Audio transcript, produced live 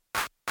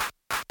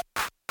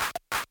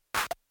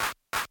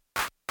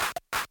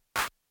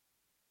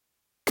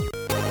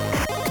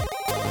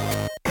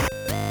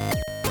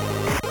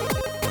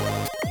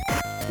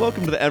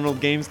Welcome to the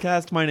Emerald Games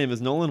Cast. My name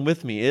is Nolan.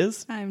 With me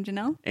is... I'm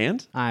Janelle.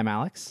 And? I'm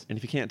Alex. And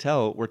if you can't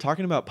tell, we're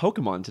talking about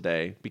Pokemon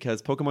today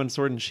because Pokemon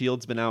Sword and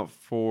Shield's been out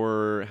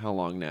for how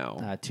long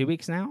now? 2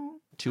 weeks now?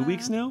 2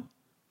 weeks now?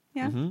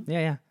 Yeah.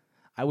 Yeah.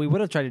 We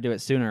would have tried to do it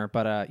sooner,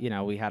 but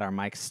we had our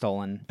mics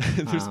stolen.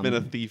 There's been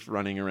a thief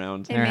running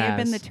around. It There may have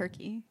been the has.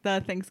 turkey,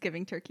 the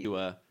Thanksgiving turkey.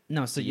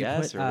 No, so you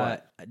DS put or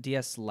what?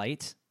 DS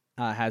Lite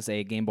has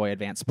a Game Boy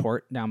Advance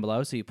port down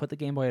below, so you put the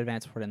Game Boy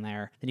Advance port in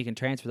there, then you can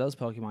transfer those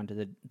Pokemon to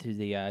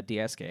the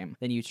DS game.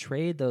 Then you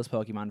trade those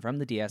Pokemon from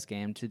the DS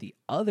game to the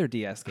other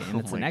DS game,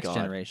 that's the my next God.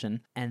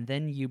 generation, and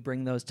then you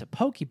bring those to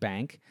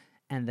Pokebank,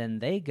 and then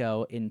they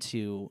go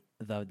into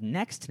the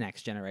next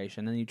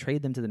generation, and you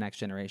trade them to the next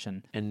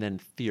generation. And then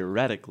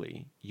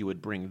theoretically, you would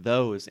bring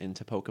those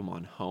into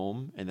Pokemon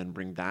Home and then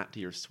bring that to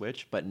your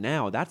Switch. But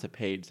now that's a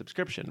paid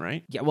subscription,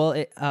 right? Yeah, well,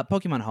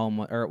 Pokemon Home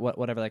or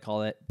whatever they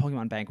call it,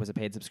 Pokemon Bank was a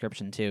paid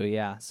subscription too.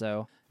 Yeah,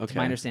 so to Okay.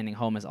 my understanding,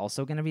 Home is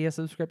also going to be a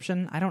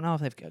subscription. I don't know if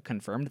they've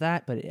confirmed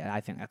that, but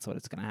I think that's what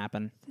it's going to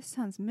happen. This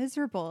sounds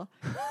miserable.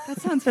 That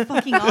sounds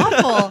fucking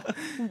awful.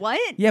 What?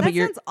 Yeah, that but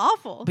you're- sounds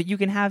awful. But you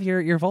can have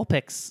your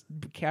Vulpix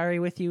carry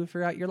with you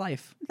throughout your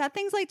life. That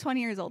thing's like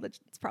 20 years old. It's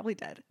probably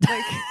dead.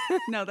 Like,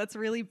 no, that's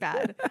really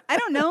bad. I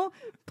don't know.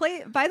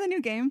 Buy the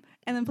new game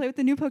and then play with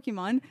the new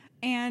Pokemon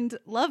and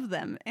love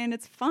them. And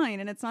it's fine.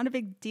 And it's not a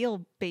big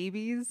deal,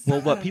 babies.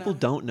 Well, I what don't people know.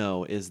 don't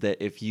know is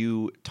that if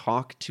you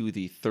talk to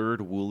the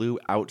third Wooloo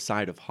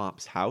outside of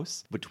Hop's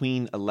house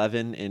between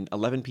 11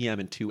 p.m.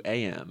 and 2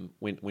 a.m.,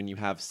 when you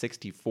have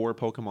 64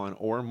 Pokemon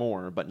or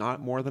more, but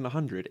not more than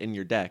 100 in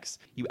your decks,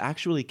 you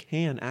actually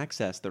can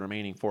access the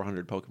remaining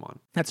 400 Pokemon.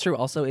 That's true.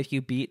 Also, if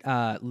you beat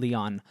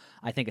Leon,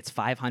 I think it's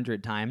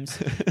 500 times,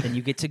 then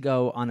you get to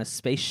go on a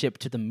spaceship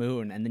to the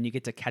moon, and then you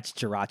get to catch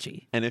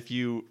Jirachi. And if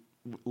you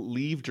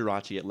leave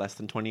Jirachi at less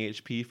than 20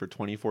 HP for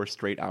 24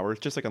 straight hours,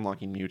 just like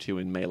unlocking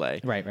Mewtwo in Melee,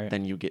 Right.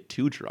 then you get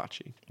 2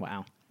 Jirachi.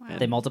 Wow. Wow.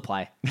 They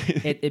multiply.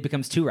 it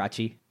becomes 2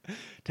 Rachi.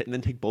 And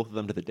then take both of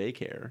them to the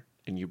daycare,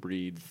 and you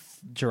breed...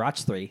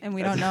 Jirach 3. And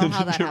we don't know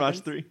how that Jirachi happens.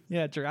 3.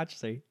 Yeah, Jirach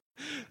 3.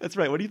 That's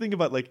right. What do you think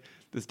about like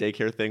this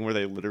daycare thing where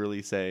they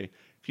literally say,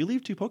 if you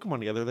leave 2 Pokemon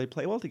together, they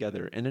play well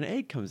together, and an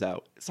egg comes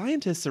out?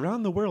 Scientists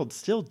around the world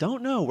still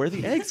don't know where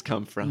the eggs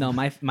come from. No,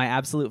 my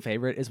absolute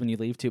favorite is when you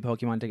leave 2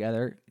 Pokemon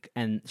together,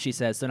 and she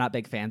says they're not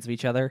big fans of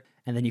each other,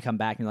 and then you come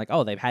back and you're like,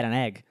 oh, they've had an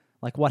egg.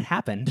 Like, what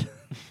happened?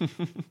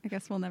 I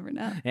guess we'll never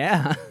know.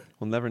 Yeah.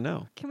 We'll never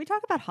know. Can we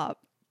talk about Hop?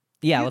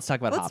 Yeah, let's talk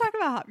about Let's Hop. talk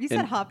about Hop. You said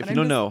And Hop. if and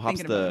you I'm don't just know,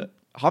 thinking about him.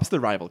 Hop's the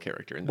rival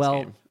character in this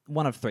Well, game.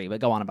 one of 3, but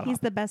go on about He's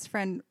Hop. the best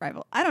friend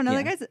rival. I don't know.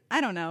 Yeah. That guy's,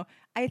 I don't know.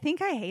 I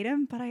think I hate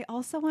him, but I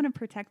also want to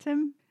protect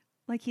him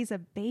like he's a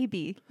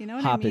baby. You know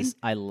what Hop I mean? is,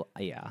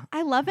 yeah.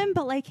 I love him,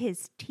 but like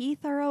his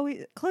teeth are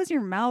always, close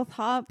your mouth,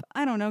 Hop.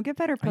 I don't know. Get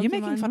better Pokemon. Are you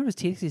making fun of his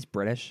teeth? He's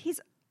British.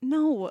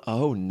 No.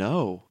 Oh,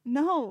 no.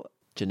 No.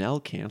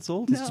 Janelle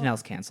canceled? No.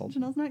 Janelle's canceled.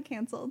 Janelle's not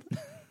canceled.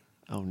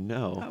 Oh,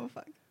 no. Oh,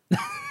 fuck.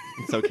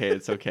 It's okay.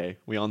 It's okay.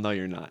 We all know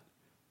you're not.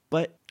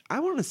 But I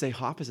want to say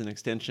Hop is an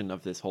extension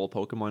of this whole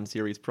Pokemon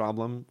series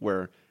problem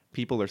where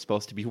people are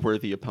supposed to be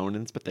worthy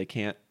opponents, but they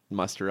can't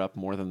muster up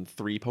more than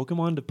 3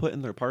 Pokemon to put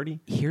in their party.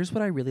 Here's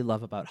what I really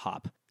love about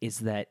Hop is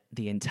that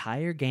the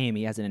entire game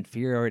he has an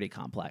inferiority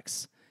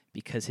complex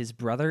because his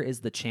brother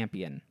is the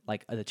champion,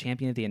 like the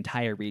champion of the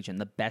entire region,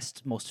 the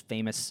best, most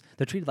famous.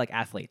 They're treated like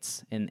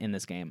athletes in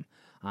this game.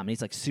 And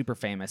he's like super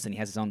famous, and he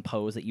has his own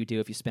pose that you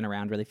do if you spin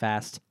around really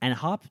fast. And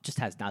Hop just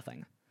has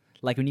nothing.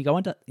 Like when you go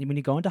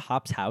into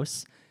Hop's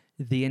house,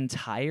 the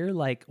entire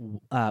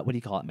what do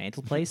you call it,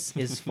 mantle place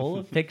is full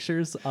of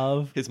pictures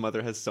of His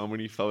mother has so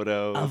many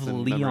photos of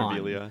and Leon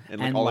memorabilia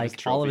and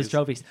like, all of his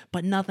trophies.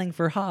 but nothing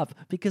for Hop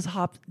because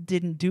Hop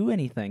didn't do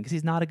anything because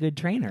he's not a good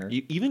trainer.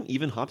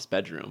 Even Hop's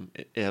bedroom,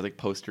 it has like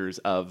posters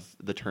of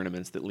the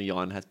tournaments that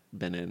Leon has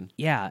been in.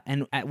 Yeah,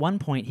 and at one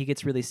point he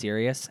gets really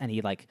serious and he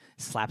like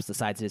slaps the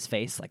sides of his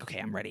face like, okay,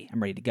 I'm ready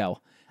to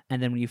go.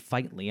 And then when you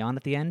fight Leon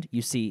at the end,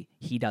 you see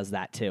he does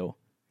that too.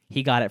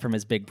 He got it from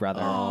his big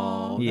brother.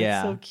 Oh,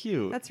 yeah. that's so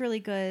cute. That's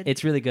really good.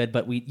 It's really good,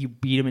 but you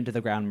beat him into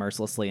the ground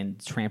mercilessly and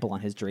trample on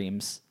his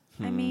dreams.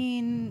 I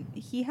mean,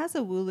 he has a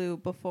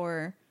Wooloo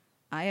before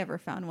I ever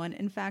found one.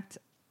 In fact,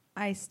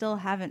 I still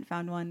haven't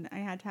found one. I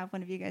had to have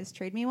one of you guys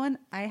trade me one.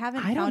 I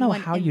haven't I don't found know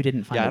one how in- you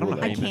didn't find Yeah, I a don't know Wooloo.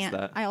 how I you missed can't.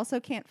 that. I also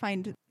can't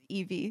find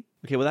Eevee.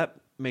 Okay, well that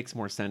makes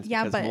more sense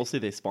Yeah, because but- mostly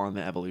they spawn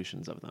the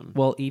evolutions of them.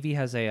 Well, Eevee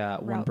has a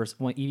Route. 1%.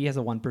 Well, Eevee has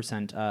a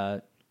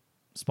 1%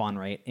 spawn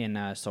rate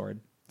in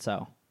Sword,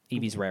 so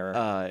Eevee's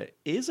rarer.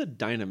 Is a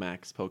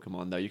Dynamax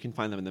Pokemon though. You can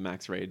find them in the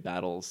Max Raid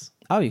battles.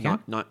 Oh, you can?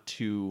 Not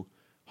too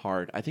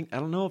hard. I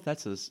don't know if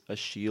that's a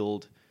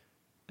Shield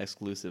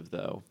exclusive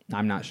though.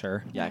 I'm not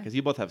sure. Yeah, because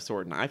you both have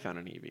Sword and I found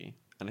an Eevee,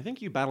 and I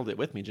think you battled it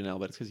with me, Janelle.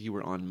 But it's because you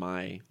were on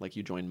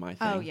you joined my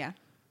thing. Oh, yeah.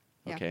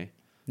 Yeah. Okay.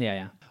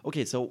 Yeah.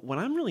 Okay, so what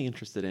I'm really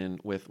interested in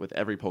with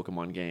every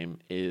Pokemon game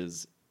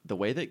is the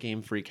way that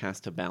Game Freak has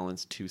to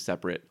balance 2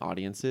 separate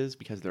audiences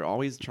because they're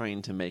always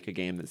trying to make a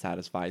game that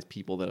satisfies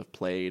people that have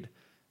played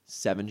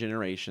 7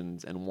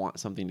 generations and want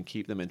something to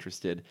keep them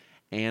interested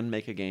and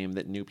make a game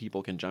that new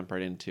people can jump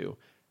right into.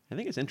 I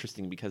think it's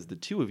interesting because the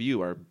two of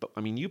you are,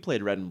 I mean, you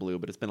played Red and Blue,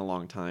 but it's been a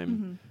long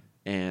time,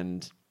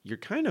 and you're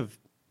kind of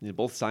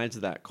both sides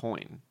of that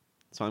coin.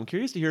 So I'm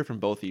curious to hear from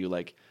both of you,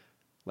 like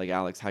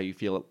Alex, how you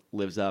feel it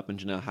lives up, and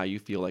Janelle, how you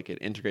feel like it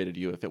integrated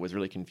you, if it was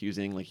really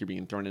confusing, like you're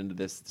being thrown into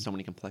this, so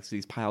many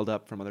complexities piled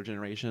up from other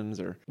generations,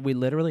 or... We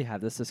literally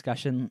had this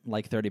discussion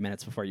like 30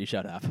 minutes before you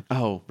showed up.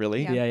 Oh,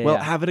 really? Yeah. Well,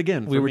 have it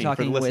again. We were for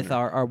talking the with listener.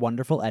 our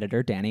wonderful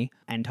editor, Danny,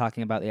 and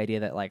talking about the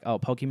idea that, like, oh,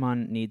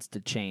 Pokemon needs to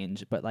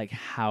change, but, like,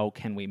 how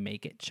can we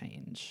make it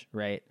change,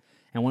 right?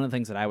 And one of the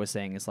things that I was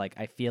saying is, like,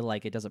 I feel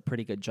like it does a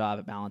pretty good job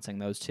at balancing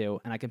those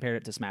two. And I compared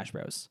it to Smash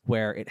Bros.,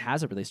 where it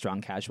has a really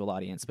strong casual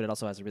audience, but it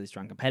also has a really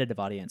strong competitive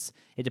audience.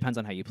 It depends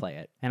on how you play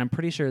it. And I'm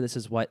pretty sure this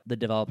is what the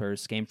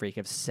developers, Game Freak,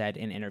 have said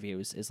in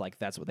interviews, is like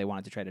that's what they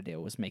wanted to try to do,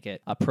 was make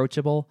it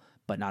approachable,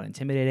 but not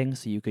intimidating,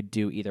 so you could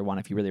do either one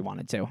if you really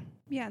wanted to.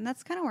 Yeah, and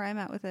that's kind of where I'm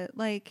at with it.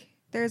 Like,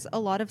 there's a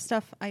lot of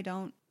stuff I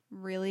don't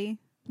really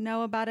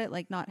know about it,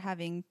 like not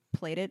having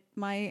played it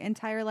my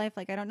entire life.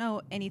 Like, I don't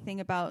know anything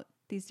about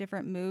these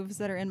different moves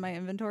that are in my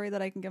inventory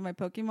that I can give my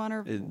Pokemon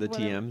or The whatever.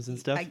 TMs and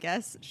stuff? I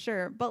guess,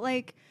 sure. But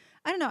like,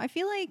 I don't know. I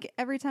feel like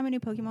every time a new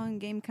Pokemon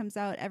game comes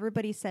out,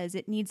 everybody says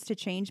it needs to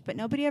change, but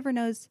nobody ever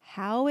knows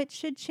how it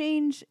should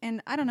change.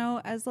 And I don't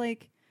know, as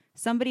like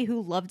somebody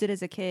who loved it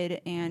as a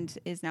kid and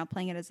is now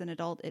playing it as an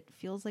adult, it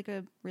feels like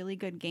a really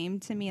good game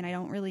to me, and I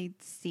don't really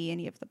see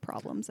any of the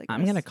problems.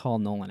 I'm going to call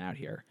Nolan out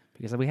here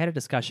because we had a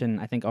discussion,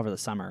 I think, over the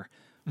summer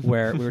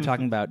where we were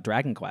talking about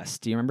Dragon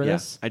Quest. Do you remember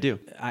this? I do.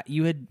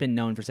 You had been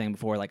known for saying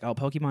before, like, oh,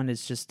 Pokemon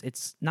is just,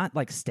 it's not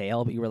like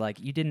stale, but you were like,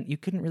 you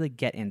couldn't really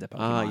get into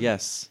Pokemon.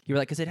 Yes. You were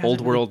like, because it hasn't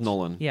Old really world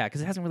Nolan. Yeah, because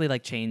it hasn't really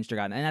like changed or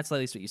gotten, and that's at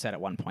least what you said at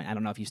one point. I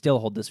don't know if you still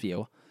hold this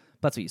view,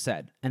 but that's what you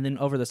said. And then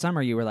over the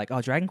summer, you were like,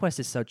 oh, Dragon Quest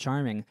is so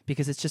charming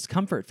because it's just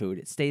comfort food.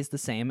 It stays the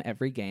same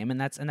every game, and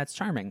that's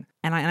charming.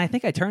 And I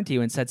think I turned to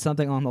you and said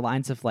something along the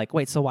lines of like,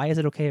 wait, so why is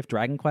it okay if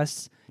Dragon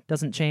Quest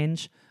doesn't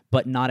change,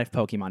 but not if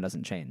Pokemon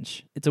doesn't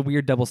change? It's a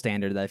weird double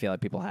standard that I feel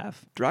like people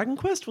have. Dragon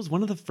Quest was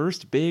one of the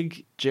first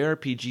big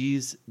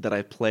JRPGs that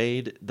I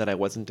played that I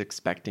wasn't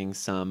expecting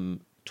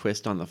some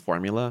twist on the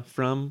formula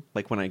from.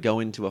 Like when I go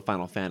into a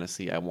Final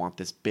Fantasy, I want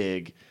this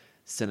big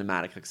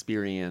cinematic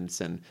experience,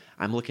 and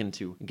I'm looking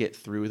to get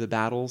through the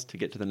battles to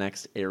get to the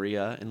next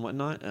area and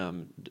whatnot.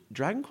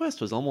 Dragon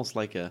Quest was almost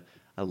like a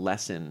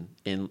lesson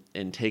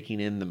in taking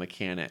in the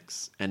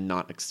mechanics and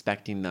not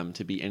expecting them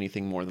to be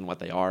anything more than what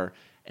they are.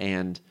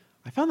 And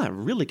I found that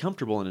really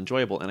comfortable and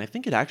enjoyable, and I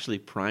think it actually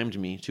primed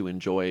me to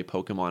enjoy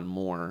Pokemon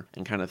more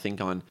and kind of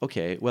think on,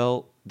 okay,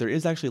 well, there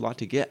is actually a lot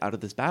to get out of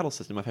this battle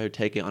system if I would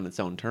take it on its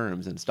own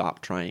terms and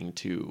stop trying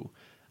to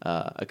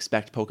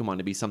expect Pokemon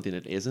to be something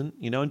it isn't,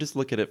 and just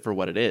look at it for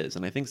what it is.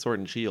 And I think Sword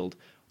and Shield,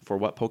 for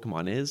what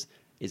Pokemon is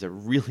a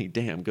really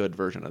damn good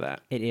version of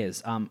that. It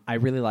is. I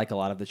really like a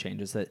lot of the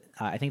changes that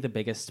I think the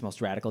biggest,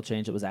 most radical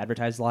change that was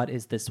advertised a lot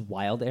is this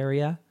wild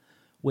area,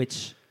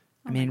 which,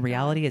 in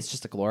reality, is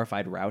just a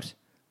glorified route.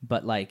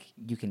 But like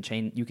you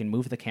can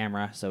move the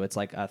camera, so it's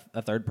like a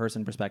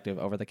third-person perspective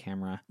over the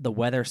camera. The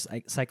weather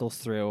cycles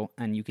through,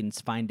 and you can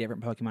find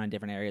different Pokemon in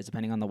different areas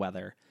depending on the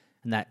weather,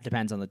 and that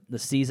depends on the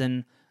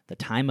season, the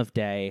time of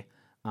day,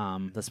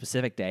 the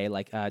specific day.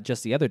 Like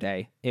just the other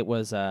day, it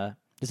was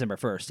December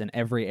 1st, and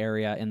every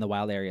area in the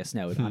wild area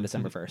snowed on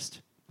December 1st.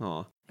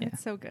 Aw. Yeah.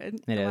 It's so good.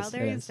 It The is, wild it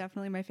area is. is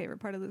definitely my favorite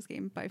part of this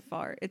game by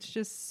far. It's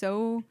just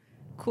so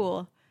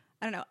cool.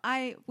 I don't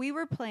know. We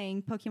were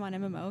playing Pokemon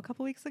MMO a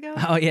couple weeks ago.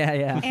 Oh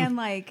yeah. And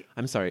like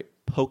I'm sorry,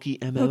 Poke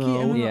MMO.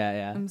 MMO.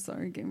 Yeah. I'm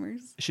sorry,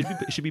 gamers.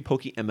 It should be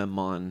Poke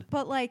MMon.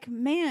 But like,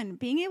 man,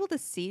 being able to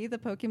see the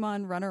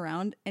Pokemon run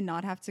around and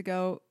not have to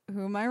go,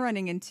 who am I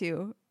running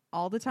into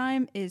all the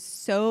time is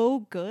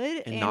so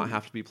good. And not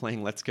have to be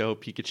playing Let's Go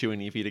Pikachu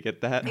and Eevee to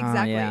get that.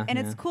 Exactly. yeah, and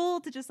yeah. it's cool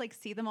to just like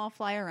see them all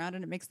fly around,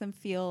 and it makes them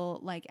feel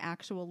like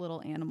actual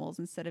little animals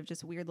instead of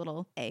just weird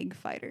little egg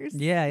fighters.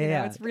 Yeah, You know,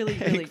 yeah. it's really,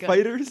 Egg really good.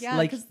 fighters? Yeah,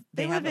 Like, because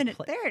they they have live a in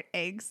pla- they're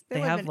eggs. They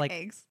they live have, in like-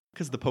 eggs.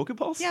 Because the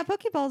Pokeballs? Yeah,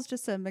 Pokeball's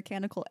just a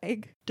mechanical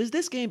egg. Does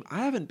this game,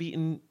 I haven't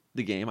beaten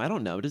the game, I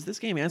don't know. Does this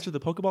game answer the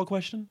Pokeball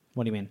question?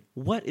 What do you mean?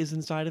 What is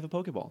inside of a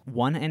Pokeball?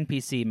 One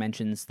NPC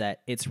mentions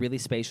that it's really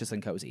spacious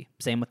and cozy.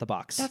 Same with the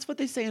box. That's what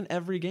they say in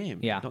every game.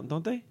 Yeah.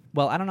 Don't they?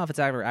 Well, I don't know if it's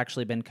ever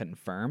actually been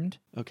confirmed.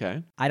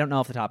 Okay. I don't know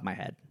off the top of my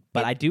head.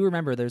 But I do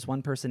remember there's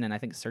one person in, I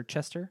think,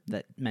 Circhester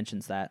that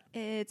mentions that.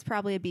 It's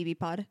probably a BB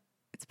pod.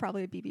 It's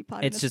probably a BB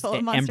pod. It's and just full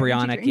of Monster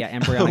embryonic, Energy yeah,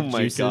 drink. embryonic Oh my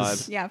juices. God.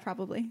 Yeah,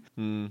 probably.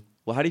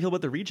 Well, how do you feel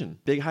about the region?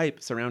 Big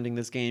hype surrounding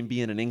this game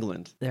being in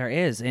England. There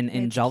is. In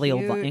It's jolly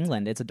old cute.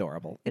 England, it's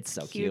adorable. It's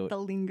so cute. The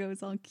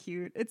lingo's all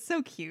cute. It's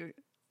so cute.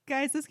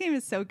 Guys, this game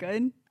is so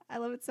good. I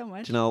love it so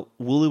much. Janelle,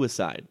 Wooloo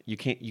aside, you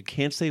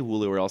can't say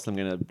Wooloo or else I'm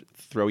gonna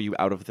throw you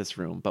out of this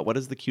room. But what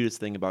is the cutest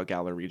thing about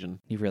Galar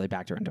region? You've really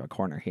backed her into a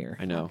corner here.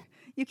 I know.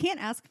 You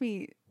can't ask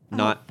me.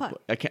 Not. Oh,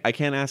 fuck. I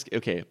can't ask.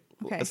 Okay.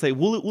 Okay. Let's say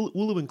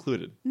Wooloo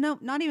included. No,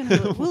 not even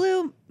Wooloo.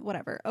 Wooloo,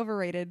 whatever.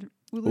 Overrated.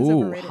 Wooloo's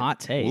Ooh, overrated. hot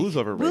take. Wooloo's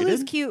overrated.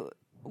 Wooloo's cute.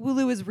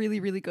 Wooloo is really,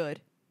 really good.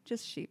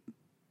 Just sheep.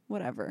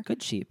 Whatever.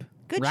 Good sheep.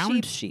 Good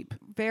Round sheep. sheep.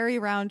 Very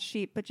round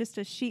sheep, but just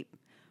a sheep.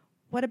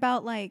 What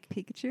about like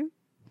Pikachu?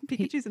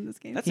 Pikachu's in this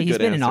game. That's a He's good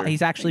been in all, answer.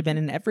 he's actually been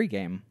in every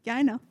game. Yeah,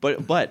 I know. But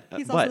He's but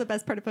also the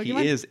best part of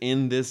Pokemon. He is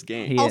in this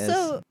game. He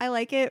Also, I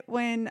like it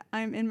when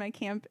I'm in my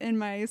camp and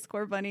my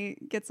Score Bunny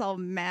gets all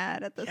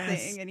mad at the Yes.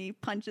 thing and he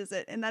punches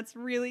it, and that's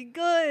really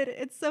good.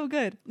 It's so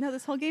good. No,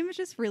 this whole game is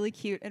just really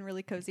cute and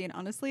really cozy. And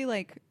honestly,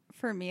 like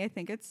for me, I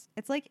think it's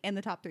like in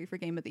the top 3 for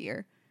game of the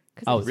year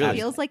because Oh, it really?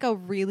 feels like a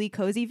really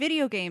cozy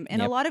video game. And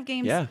Yep. a lot of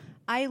games, Yeah.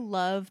 I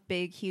love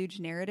big, huge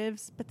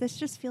narratives, but this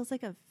just feels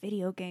like a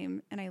video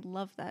game, and I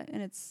love that.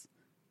 And it's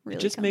really It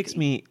just makes comfy.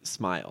 me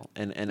smile.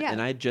 And Yeah.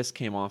 and I just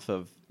came off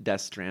of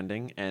Death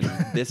Stranding, and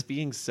this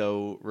being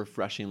so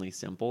refreshingly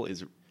simple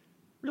is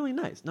really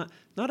nice. Not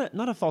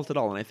a fault at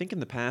all. And I think in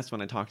the past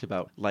when I talked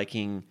about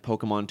liking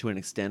Pokemon to an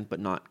extent but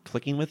not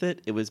clicking with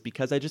it, it was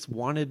because I just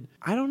wanted,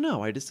 I don't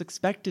know, I just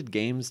expected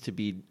games to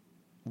be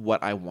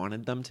what I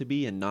wanted them to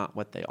be and not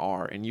what they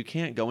are. And you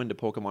can't go into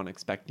Pokemon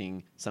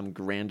expecting some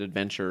grand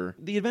adventure.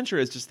 The adventure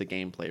is just the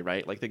gameplay,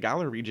 right? Like the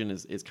Galar region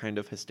is kind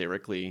of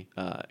hysterically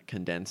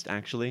condensed,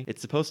 actually.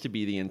 It's supposed to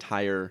be the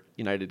entire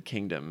United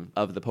Kingdom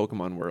of the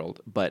Pokemon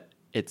world, but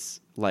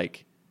it's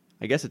like,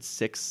 I guess it's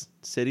 6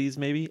 cities,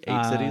 maybe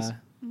 8 cities.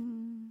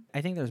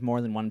 I think there's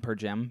more than one per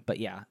gym, but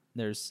yeah,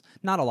 there's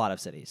not a lot of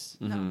cities.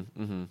 No.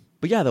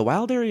 But yeah, the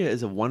wild area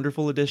is a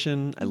wonderful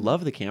addition. I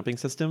love the camping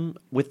system.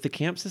 With the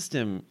camp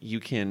system, you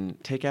can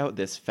take out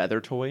this feather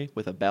toy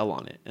with a bell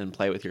on it and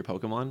play with your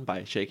Pokemon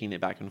by shaking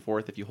it back and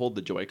forth. If you hold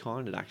the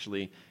Joy-Con, it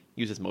actually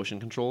uses motion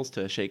controls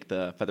to shake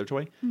the feather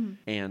toy.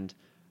 And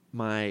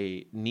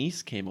my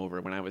niece came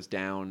over when I was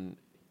down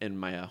in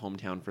my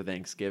hometown for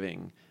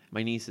Thanksgiving.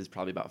 My niece is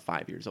probably about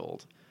 5 years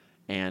old,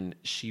 and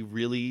she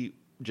really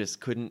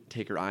just couldn't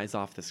take her eyes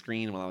off the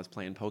screen while I was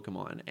playing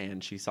Pokemon.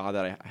 And she saw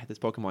that I had this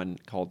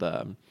Pokemon called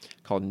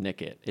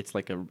Nickit. It's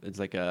like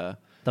a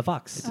The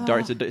fox. it's a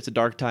dark it's a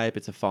dark type.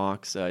 It's a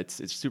fox.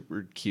 It's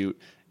super cute.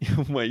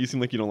 Why, you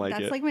seem like you don't like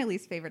That's it? like my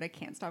least favorite. I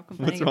can't stop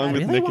complaining What's wrong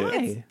about with it.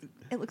 Nickit? Why?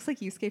 It looks like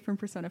Yusuke from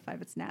Persona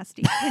 5. It's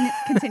nasty.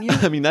 Continue.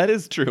 I mean, that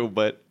is true,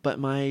 but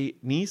my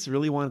niece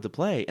really wanted to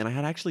play, and I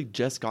had actually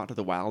just got to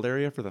the wild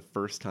area for the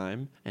first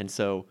time, and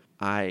so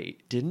I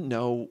didn't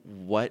know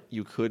what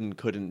you could and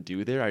couldn't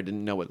do there. I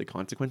didn't know what the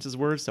consequences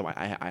were, so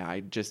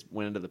I just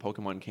went into the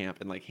Pokemon camp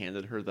and like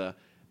handed her the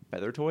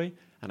feather toy,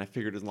 and I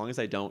figured as long as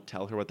I don't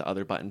tell her what the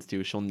other buttons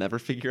do, she'll never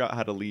figure out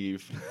how to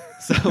leave.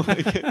 So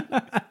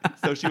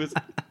so she was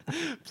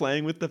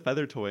playing with the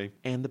feather toy,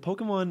 and the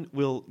Pokemon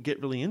will get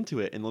really into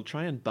it, and they'll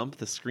try and bump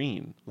the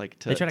screen, like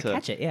They try to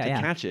catch it, yeah, to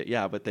yeah. catch it,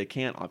 yeah, but they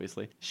can't,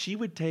 obviously. She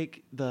would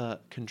take the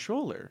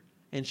controller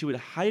and she would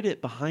hide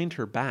it behind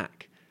her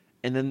back,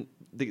 and then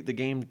the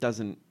game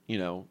doesn't,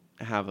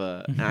 have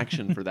an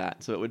action for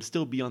that, so it would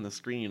still be on the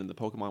screen, and the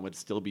Pokemon would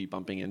still be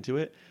bumping into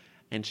it.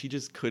 And she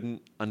just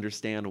couldn't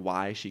understand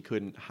why she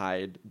couldn't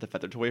hide the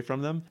feather toy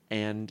from them.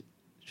 And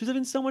she was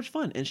having so much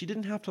fun. And she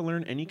didn't have to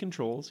learn any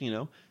controls,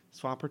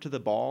 swap her to the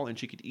ball, and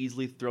she could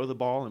easily throw the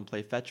ball and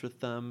play fetch with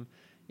them.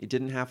 It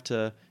didn't have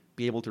to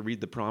be able to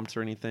read the prompts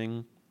or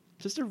anything.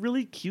 Just a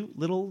really cute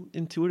little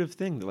intuitive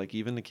thing that like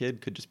even the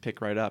kid could just pick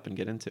right up and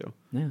get into.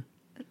 Yeah.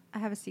 I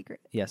have a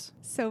secret. Yes.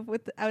 So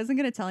I wasn't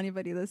going to tell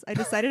anybody this. I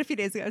decided a few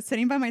days ago. I was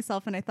sitting by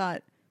myself and I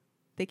thought,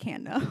 they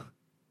can't know.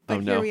 But Oh,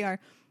 no. here we are.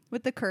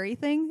 With the curry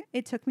thing,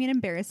 it took me an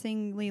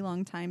embarrassingly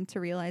long time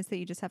to realize that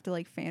you just have to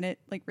like fan it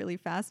like really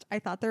fast. I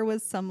thought there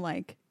was some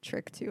like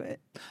trick to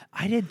it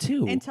I did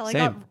too. until I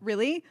Same. got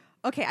really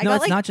okay. I No, got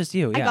it's like not just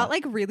you. I Yeah. got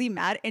like really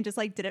mad and just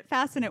like did it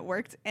fast and it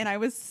worked. And I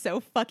was so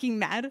fucking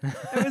mad.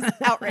 I was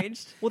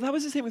outraged. Well, that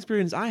was the same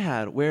experience I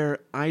had where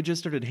I just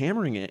started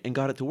hammering it and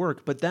got it to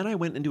work. But then I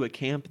went into a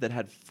camp that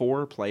had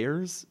 4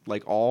 players,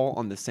 like all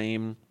on the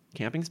same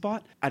camping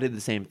spot. I did the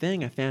same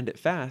thing. I fanned it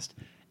fast.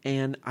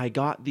 And I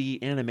got the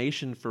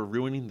animation for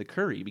ruining the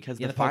curry because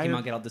Yeah, the the fire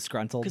Pokemon get all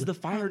disgruntled. because the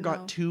fire Oh, got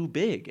no. too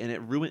big and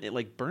it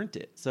like burnt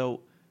it.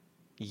 So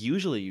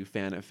usually you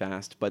fan it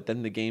fast, but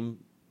then the game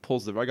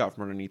pulls the rug out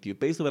from underneath you.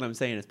 Basically, what I'm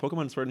saying is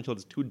Pokemon Sword and Shield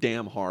is too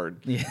damn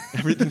hard. Yeah.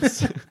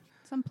 Everything's.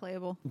 It's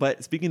unplayable.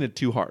 But speaking of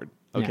too hard,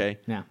 okay.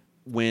 Yeah.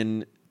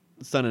 When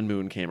Sun and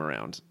Moon came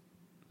around,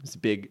 this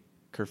big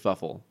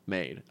kerfuffle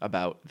made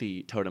about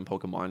the Totem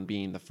Pokemon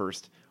being the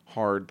first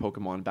hard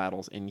Pokemon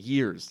battles in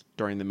years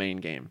during the main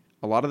game.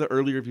 A lot of the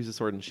early reviews of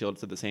Sword and Shield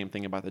said the same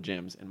thing about the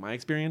gyms. In my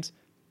experience,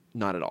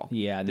 not at all.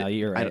 Yeah, no,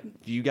 you're right.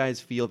 Do you guys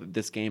feel that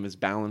this game is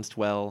balanced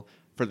well?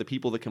 For the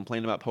people that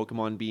complain about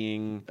Pokemon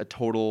being a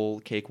total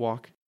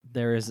cakewalk?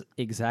 There is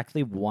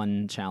exactly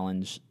one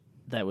challenge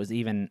that was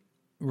even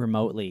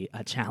remotely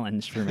a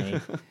challenge for me,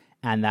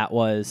 and that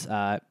was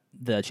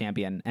the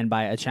champion. And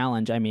by a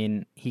challenge, I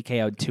mean he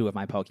KO'd 2 of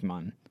my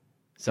Pokemon.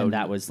 So And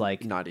that was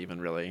like not even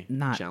really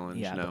not challenge.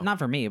 Yeah, no. but not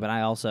for me, but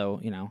I also,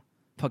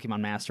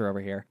 Pokemon Master over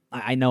here.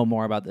 I know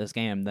more about this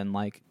game than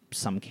like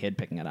some kid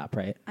picking it up,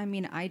 right? I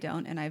mean, I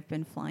don't, and I've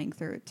been flying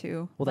through it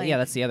too. Well, Like- yeah,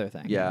 that's the other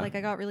thing. Yeah. Like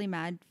I got really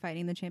mad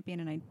fighting the champion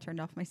and I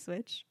turned off my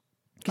Switch.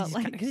 because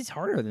But, like, he's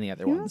harder than the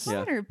other He ones. was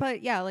harder,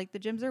 but yeah, like the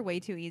gyms are way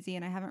too easy,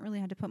 and I haven't really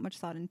had to put much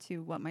thought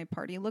into what my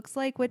party looks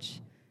like,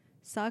 which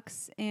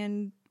sucks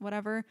and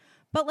whatever.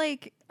 But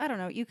like, I don't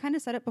know. You kind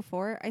of said it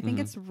before. I think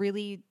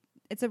Mm-hmm.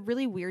 it's a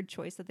really weird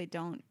choice that they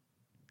don't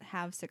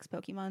have 6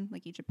 Pokemon.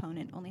 Like each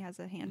opponent only has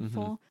a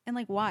handful. Mm-hmm. And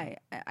like, why?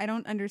 I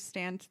don't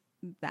understand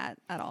that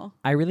at all.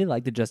 I really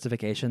like the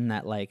justification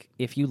that like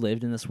if you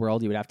lived in this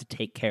world, you would have to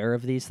take care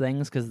of these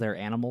things because they're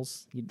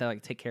animals. You'd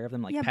like take care of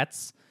them like Yeah,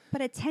 pets.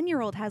 But a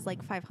 10-year-old has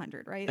like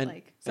 500, right? And,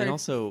 like, and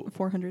also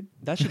 400.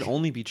 that should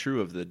only be true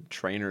of the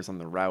trainers on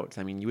the routes.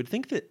 I mean, you would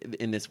think that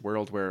in this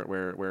world where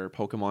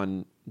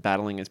Pokemon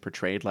battling is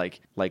portrayed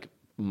like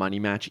money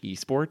match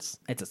esports,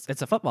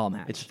 It's a football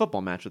match. it's a football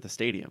match with a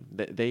stadium.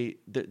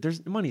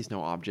 There's money's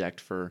no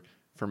object for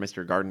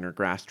Mr. Gardener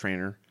Grass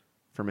Trainer,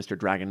 for Mr.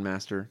 Dragon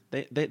Master.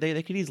 They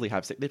could easily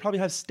have they probably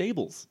have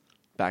stables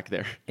back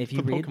there. If you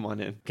to put read-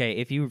 Pokemon in. Okay,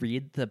 if you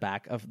read the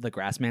back of the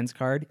Grassman's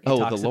card, it Oh,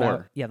 the talks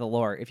lore. about the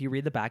lore. If you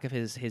read the back of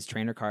his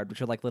trainer card,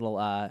 which are like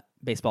little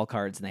baseball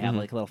cards, and they have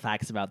like little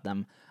facts about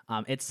them,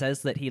 it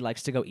says that he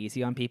likes to go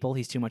easy on people.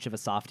 He's too much of a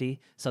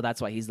softie, so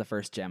that's why he's the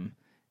first gym.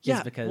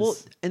 Yeah, because well,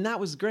 and that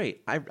was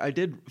great. I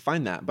did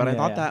find that, but I Yeah,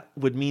 thought yeah. that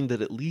would mean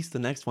that at least the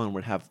next one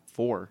would have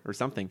 4 or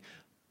something.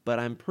 But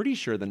I'm pretty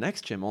sure the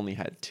next gym only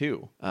had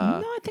 2. no,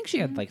 I think she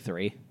had like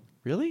 3.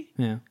 Really?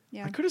 Yeah,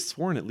 Yeah. I could have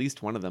sworn at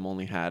least one of them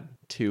only had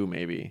 2,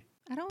 maybe.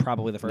 I don't.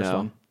 probably the first No.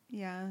 one.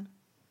 Yeah.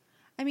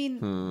 I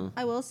mean,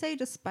 I will say,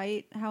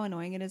 despite how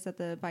annoying it is that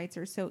the fights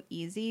are so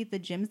easy, the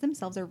gyms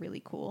themselves are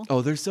really cool.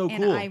 Oh, they're so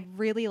and cool. I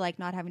really like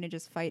not having to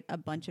just fight a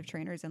bunch of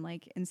trainers and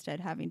like instead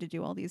having to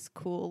do all these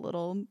cool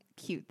little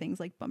cute things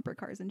like bumper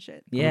cars and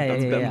shit. Yeah,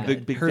 I'm yeah. a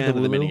big Heard fan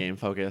of the Wooloo? minigame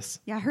focus.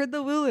 Yeah, I heard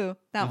the Wooloo.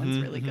 That one's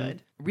really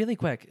good. Really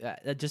quick,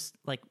 just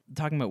like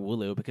talking about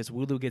Wooloo, because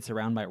Wooloo gets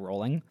around by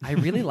rolling. I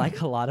really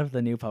like a lot of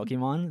the new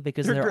Pokemon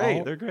because They're great.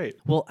 all, They're great.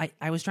 Well,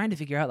 I was trying to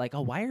figure out like,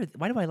 oh, why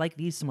do I like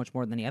these so much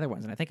more than the other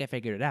ones? And I think I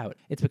figured it out.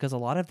 It's because a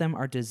lot of them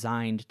are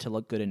designed to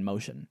look good in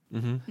motion.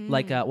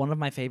 Like one of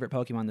my favorite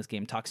Pokemon in this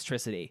game,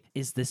 Toxtricity,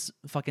 is this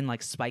fucking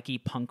like spiky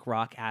punk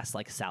rock ass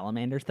like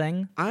salamander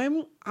thing.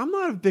 I'm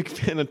not a big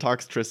fan of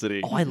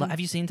Toxtricity. Oh, have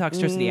you seen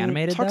Toxtricity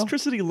animated though?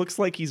 Toxtricity looks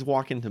like he's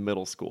walking to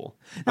middle school.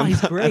 No,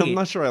 he's great. I'm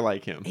not sure I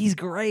like him. He's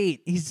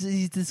great.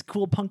 He's this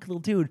cool punk little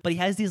dude, but he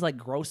has these like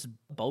gross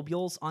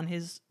bobules on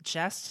his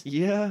chest,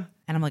 Yeah.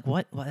 and I'm like,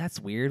 what? Well, that's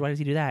weird. Why does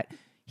he do that?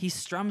 He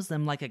strums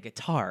them like a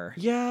guitar.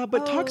 Yeah,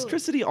 but Oh.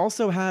 Toxtricity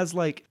also has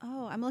like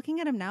Oh, I'm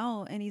looking at him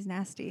now and he's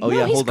nasty. Oh, No,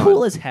 yeah, he's hold cool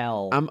on. as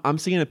hell. I'm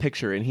seeing a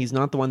picture and he's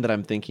not the one that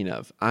I'm thinking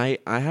of. I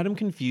had him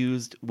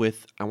confused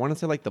with I want to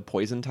say like the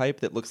poison type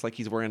that looks like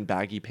he's wearing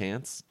baggy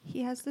pants.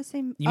 He has the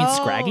same. You mean Oh,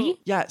 Scraggy?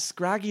 Yeah,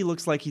 Scraggy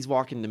looks like he's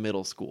walking to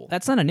middle school.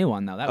 That's not a new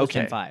one though. That was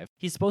Gen Okay. 5.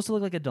 He's supposed to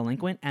look like a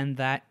delinquent, and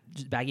that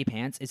baggy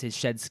pants is his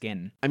shed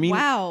skin. I mean,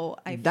 Wow,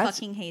 I that's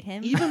fucking hate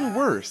him. even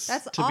worse.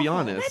 That's to be awful.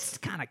 honest. That's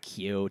kind of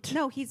cute.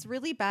 No, he's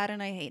really bad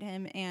and I hate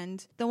him.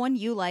 And the one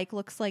you like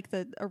looks like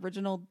the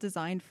original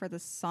design for the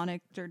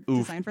Sonic or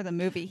design for the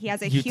movie. He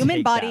has a You human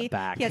take that body.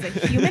 back. He has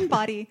a human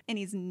body and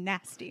he's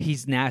nasty.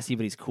 He's nasty,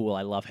 but he's cool.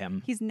 I love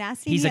him. He's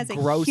nasty. He's he a has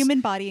gross a human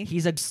body.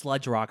 He's a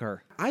sludge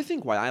rocker. I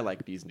think why I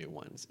like these new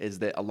ones is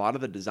that a lot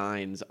of the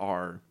designs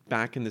are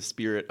back in the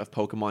spirit of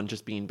Pokemon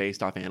just being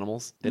based off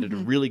animals. They did a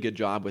really good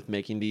job with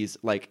making these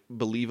like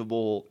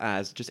believable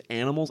as just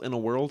animals in a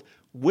world,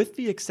 with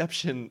the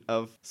exception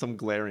of some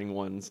glaring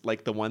ones,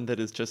 like the one that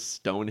is just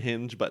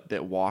Stonehenge but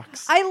that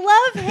walks. I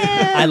love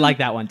him. I like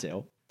that one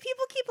too.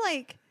 People keep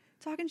like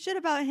talking shit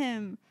about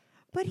him.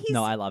 But he's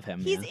No, I love him.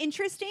 He's yeah.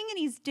 interesting and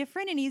he's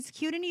different and he's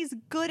cute and he's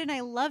good and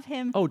I love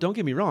him. Oh, don't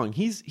get me wrong.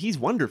 He's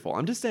wonderful.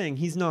 I'm just saying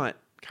he's not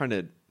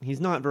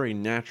very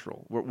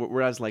natural.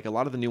 Whereas like a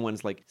lot of the new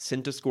ones, like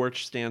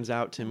Scorch stands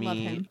out to Love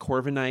me. him.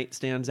 Corviknight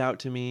stands out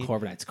to me.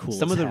 Corviknight's cool.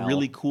 Some as of the hell.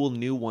 really cool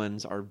new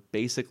ones are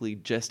basically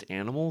just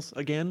animals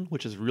again,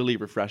 which is really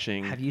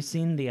refreshing. Have you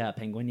seen the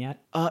penguin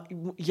yet?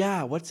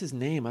 Yeah, what's his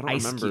name? I don't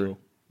Ice remember. Cube.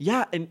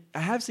 Yeah, and I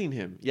have seen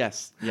him.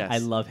 Yes. I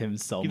love him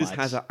so He much. just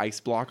has an ice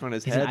block on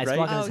his He's head, an ice right?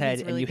 block on Oh, his head, he's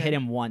and really you hit good.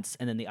 him once,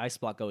 and then the ice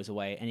block goes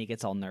away, and he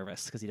gets all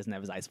nervous because he doesn't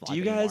have his ice block Do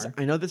you guys? anymore.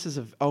 I know this is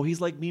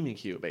he's like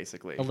Mimikyu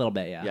basically. A little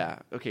bit, yeah. Yeah.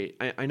 Okay.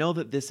 I know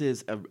that this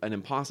is an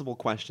impossible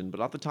question, but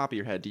off the top of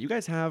your head, do you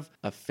guys have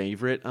a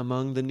favorite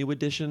among the new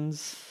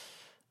additions?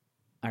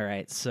 All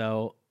right,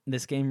 so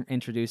this game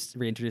reintroduced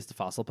the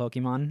fossil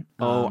Pokemon.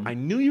 I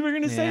knew you were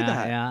going to say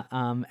that. Yeah.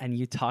 And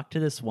you talk to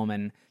this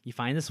woman. You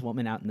find this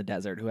woman out in the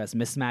desert who has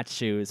mismatched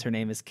shoes. Her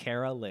name is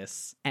Kara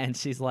Liss, and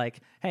she's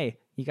like, "Hey,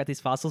 you got these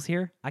fossils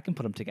here? I can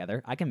put them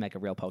together. I can make a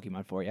real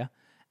Pokemon for you."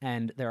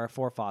 And there are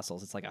 4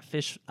 fossils. It's like a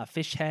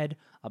fish head,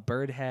 a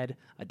bird head,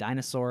 a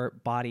dinosaur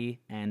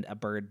body, and a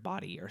bird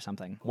body or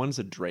something. One's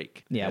a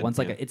drake. Yeah, And- one's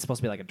like and- it's supposed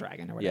to be like a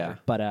dragon or whatever. Yeah.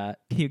 But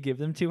you give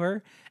them to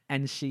her,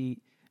 and she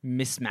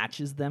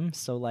mismatches them.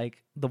 So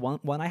like the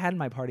one I had in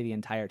my party the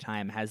entire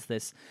time has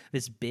this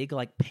big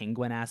like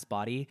penguin ass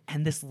body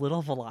and this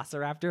little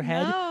velociraptor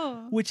head,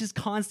 No. which is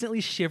constantly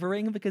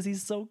shivering because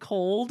he's so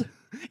cold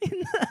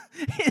in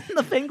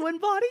the penguin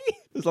body.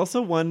 There's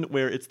also one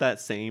where it's that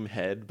same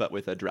head but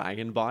with a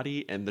dragon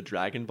body, and the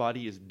dragon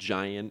body is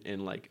giant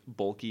and like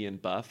bulky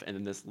and buff, and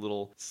then this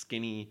little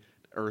skinny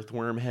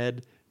earthworm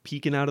head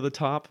peeking out of the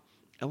top.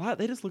 A lot.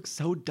 They just look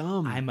so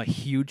dumb. I'm a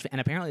huge and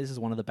apparently this is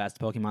one of the best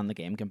Pokemon in the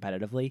game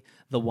competitively.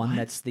 The one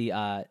that's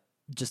the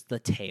just the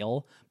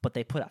tail, but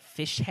they put a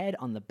fish head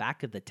on the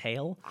back of the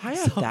tail. I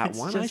have So that it's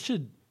one.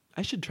 just-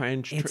 I should try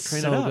and It's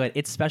train so it up. good.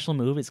 Its special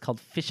move is called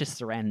Fishious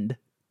Surrend.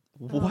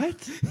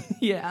 What?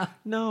 Yeah.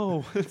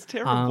 No, it's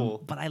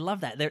terrible. But I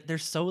love that. They're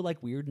so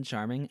like weird and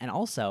charming, and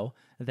also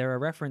they're a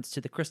reference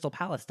to the Crystal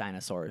Palace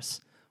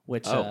dinosaurs,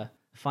 which Oh.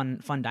 fun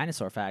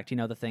dinosaur fact. You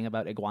know the thing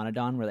about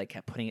Iguanodon where they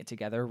kept putting it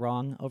together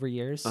wrong over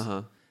years.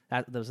 Uh-huh.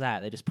 That was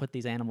that. They just put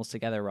these animals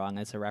together wrong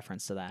as a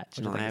reference to that.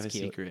 Which No, I I think have a is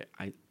cute. secret.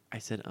 I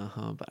said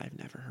but I've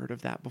never heard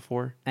of that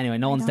before. Anyway,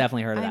 Nolan's I know.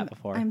 definitely heard of I'm- that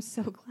before. I'm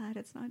so glad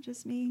it's not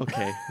just me.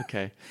 Okay,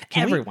 okay.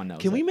 Everyone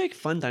knows Can we it. make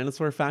Fun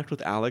Dinosaur Fact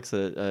with Alex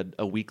a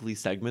weekly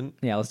segment?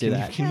 Yeah, let's do Can you-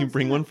 that. Can you Let's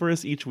bring do one that. for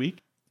us each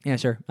week? Yeah,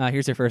 sure.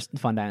 Here's your first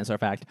fun dinosaur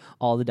fact.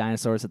 All the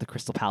dinosaurs at the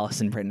Crystal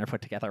Palace in Britain are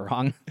put together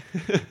wrong.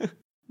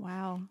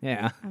 Wow.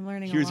 Yeah. I'm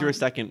learning a Here's lot. your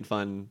second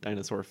fun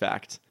dinosaur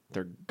fact.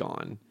 They're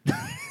gone.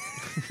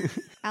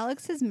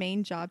 Alex's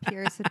main job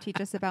here is to teach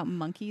us about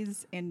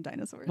monkeys and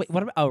dinosaurs. Wait,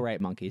 what about? Oh, right,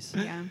 monkeys.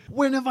 Yeah.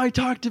 When have I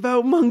talked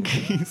about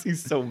monkeys?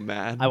 He's so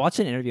mad. I watched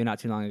an interview not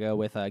too long ago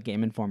with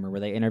Game Informer where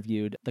they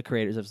interviewed the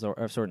creators of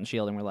Sword and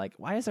Shield and were like,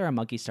 why is there a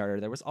monkey starter?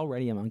 There was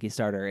already a monkey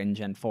starter in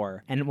Gen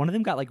 4. And one of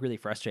them got like really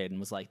frustrated and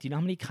was like, do you know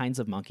how many kinds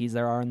of monkeys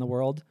there are in the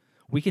world?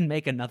 We can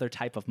make another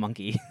type of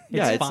monkey.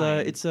 Yeah,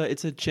 fine. it's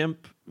a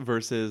chimp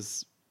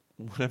versus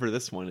whatever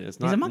this one is.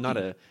 He's a monkey. Not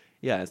a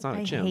yeah, it's not a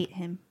I chimp. hate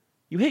him.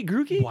 You hate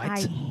Grookey? What? I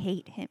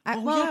hate him.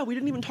 Oh yeah, we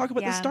didn't even talk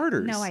about the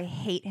starters. No, I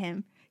hate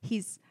him.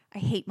 I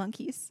hate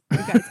monkeys. You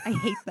guys, I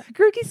hate them.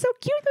 Grookey's so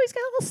cute though. He's got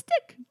a little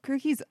stick.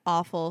 Grookey's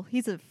awful.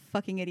 He's a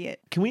fucking idiot.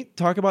 Can we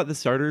talk about the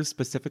starters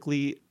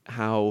specifically?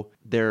 How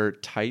their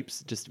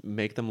types just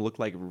make them look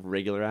like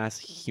regular ass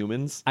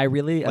humans. I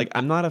really Like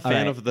I'm not a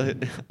fan right. of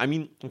the. I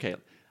mean, okay,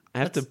 I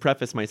have to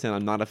preface my saying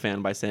I'm not a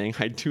fan by saying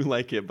I do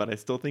like it, but I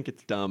still think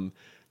it's dumb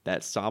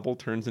that Sobble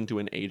turns into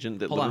an agent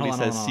that Hold on, literally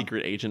hold on, says hold on.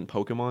 secret agent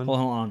Pokemon.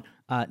 Hold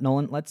on.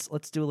 Nolan, let's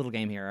do a little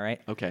game here, all right?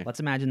 Okay.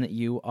 Let's imagine that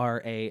you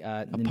are a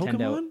Nintendo.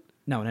 Pokemon?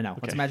 No. Let's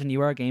Okay. imagine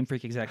you are a Game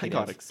Freak I executive.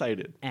 got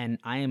excited. And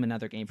I am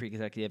another Game Freak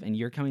executive, and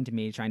you're coming to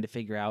me trying to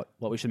figure out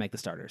what we should make the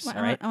starters. Well,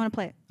 all right? I want to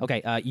play it.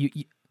 Okay.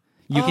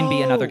 You can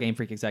be another Oh. Game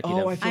Freak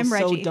executive. Oh, I feel I'm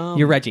so Reggie. dumb.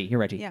 You're Reggie. You're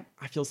Reggie. Yeah.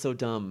 I feel so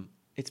dumb.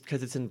 It's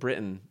because it's in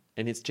Britain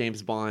and it's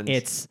James Bond.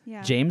 It's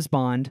Yeah. James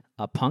Bond,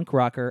 a punk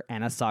rocker,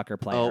 and a soccer oh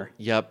player.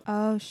 yep.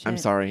 Oh shit. I'm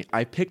sorry.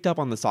 I picked up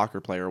on the soccer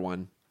player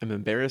one. I'm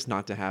embarrassed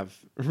not to have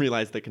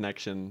realized the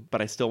connection,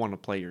 but I still want to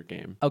play your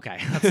game. Okay.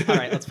 All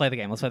right. Let's play the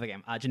game.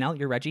 Janelle,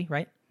 you're Reggie,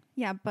 right?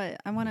 Yeah, but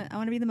I want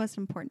to be the most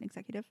important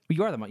executive.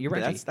 You are you're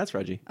Okay, Reggie. that's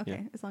Reggie. Okay,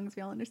 Yeah. as long as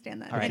we all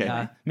understand that. All right.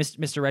 Okay.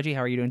 Mr. Reggie,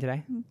 how are you doing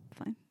today?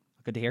 Fine.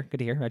 Good to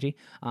hear, Reggie.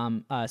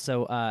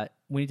 So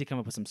we need to come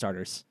up with some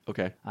starters.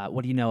 Okay.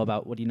 What do you know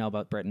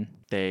about Britain?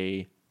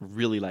 They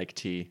really like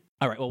tea.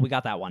 All right, well we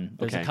got that one.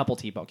 There's a Okay. couple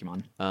tea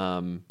Pokemon.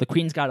 Um, The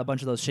Queen's got a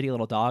bunch of those shitty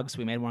little dogs.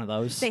 We made one of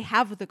those. They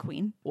have the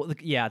queen. Well,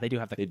 yeah, they do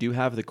have they do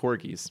have the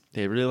corgis.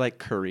 They really like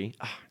curry.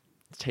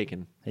 It's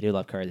taken. They do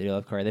love curry.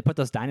 They put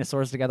those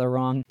dinosaurs together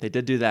wrong. They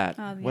did do that.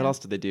 Oh, What yeah. else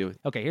did they do?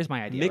 Okay, here's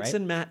my idea. Mix right?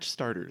 and match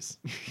starters.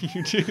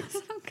 You choose.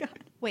 Oh god.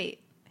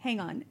 Wait,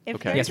 hang on. If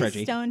Okay. there's Yes, a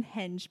Reggie.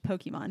 Stonehenge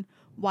Pokemon,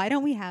 why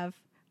don't we have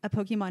a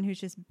Pokemon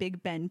who's just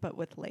Big Ben but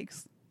with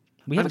legs?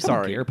 We have I'm a couple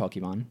sorry. gear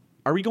Pokemon.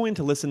 Are we going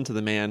to listen to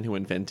the man who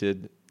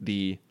invented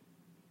the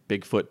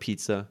Bigfoot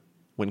pizza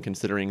when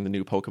considering the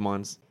new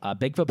Pokemons?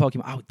 Bigfoot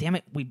Pokemon. Oh, damn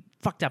it. We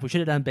fucked up. We should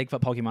have done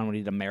Bigfoot Pokemon when we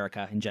did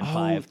America in Gen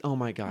 5. Oh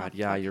my God.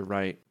 Yeah, you're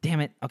right. Damn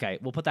it. Okay,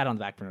 we'll put that on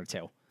the back burner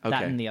too. That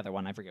Okay. and the other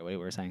one. I forget what we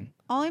were saying.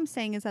 All I'm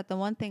saying is that the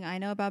one thing I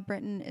know about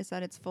Britain is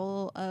that it's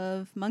full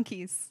of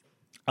monkeys.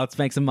 Let's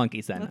make some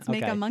monkeys then. Let's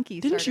make Okay. a monkey.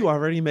 Didn't you starter.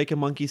 already make a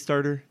monkey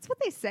starter? That's what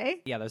they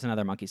say. Yeah, there's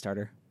another monkey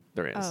starter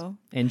There is. Oh.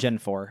 in Gen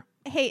 4.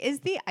 Hey, is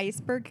the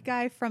iceberg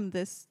guy from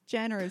this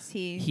gen or is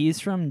he?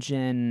 He's from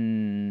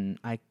Gen.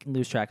 I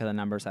lose track of the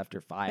numbers after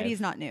 5. But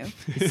he's not new.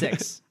 He's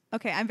 6.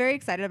 Okay, I'm very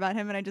excited about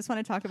him, and I just want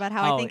to talk about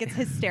how Oh. I think it's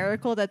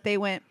hysterical that they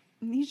went.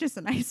 He's just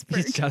an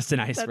iceberg. He's just an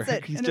That's iceberg.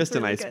 it. He's and just it's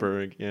an really good.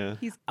 iceberg. Yeah.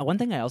 One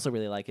thing I also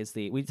really like is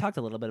we talked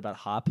a little bit about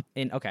Hop.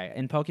 In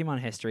Pokemon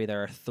history,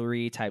 there are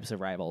 3 types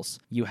of rivals.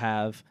 You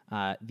have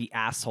the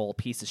asshole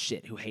piece of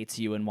shit who hates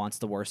you and wants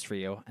the worst for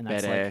you, and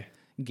that's Bede. like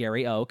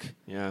Gary Oak.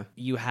 Yeah.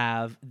 You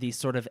have the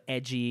sort of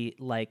edgy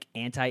like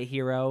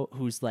anti-hero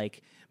who's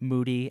like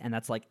moody, and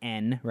that's like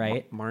N,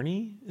 right?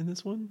 Marnie in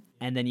this one?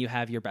 And then you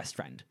have your best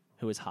friend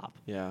who is Hop.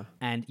 Yeah.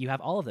 And you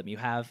have all of them. You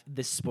have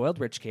this spoiled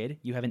rich kid,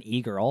 you have an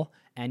e-girl,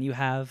 and you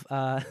have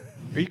Are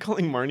you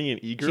calling Marnie an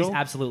e-girl? she's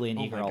absolutely an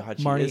Oh my e-girl. God,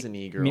 she is an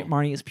e-girl.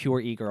 Marnie is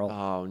pure e-girl.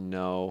 Oh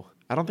no.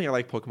 I don't think I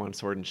like Pokemon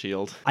Sword and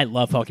Shield. I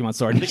love Pokemon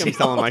Sword I and think I'm Shield.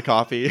 selling my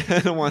coffee. I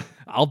don't want.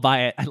 I'll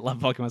buy it. I love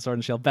Pokemon Sword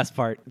and Shield. Best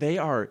part. They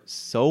are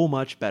so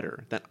much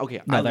better than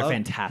okay. No, I they're love-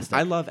 fantastic.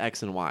 I love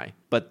X and Y,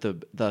 but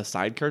the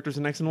side characters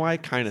in X and Y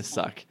kind of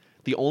suck.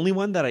 The only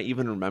one that I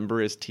even remember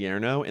is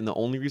Tierno, and the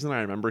only reason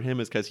I remember him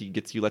is because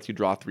lets you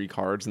draw 3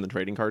 cards in the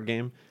trading card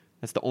game.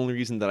 That's the only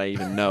reason that I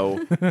even know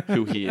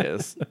who he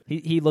is.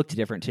 He looked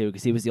different too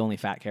because he was the only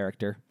fat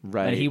character.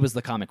 Right. And he was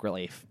the comic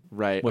relief.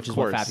 Right. Which of is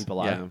what course. fat people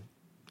are. Yeah.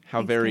 How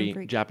Thanks, very Game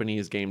Freak.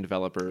 Japanese game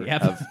developer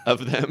Yep.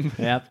 of them.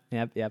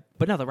 Yep.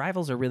 But no, the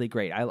rivals are really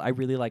great. I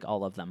really like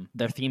all of them.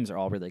 Their themes are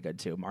all really good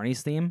too.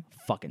 Marnie's theme,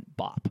 fucking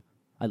bop.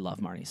 I love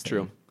Marnie's theme.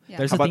 True. Yeah.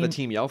 There's How a about theme, the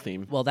Team Yell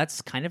theme? Well,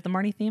 that's kind of the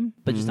Marnie theme,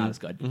 but just not as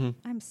good.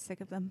 I'm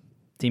sick of them.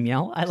 Team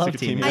Yell? I love of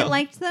Team Team Yell. Yell. I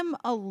liked them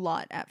a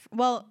lot.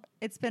 Well,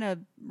 it's been a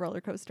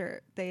roller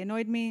coaster. They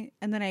annoyed me,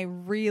 and then I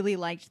really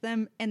liked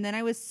them, and then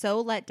I was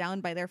so let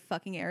down by their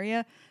fucking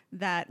area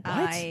that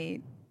I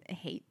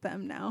hate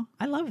them now.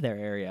 I love their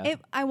area.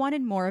 I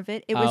wanted more of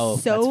it. It Oh, was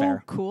that's so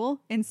fair.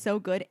 cool and so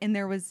good, and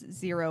there was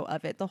zero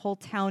of it. The whole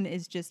town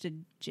is just a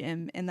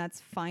gym, and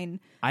that's fine.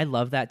 I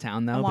love that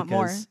town though want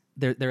because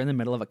they're in the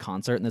middle of a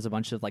concert and there's a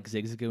bunch of like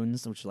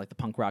Zigzagoons, which are like the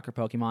punk rocker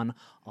Pokemon,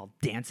 all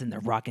dancing, they're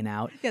rocking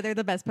out. Yeah, they're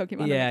the best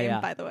Pokemon in Yeah, the game,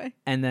 yeah. by the way.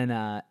 And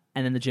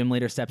then the gym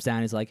leader steps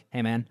down. He's like,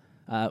 "Hey man,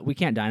 we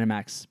can't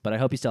Dynamax, but I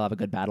hope you still have a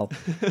good battle.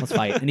 Let's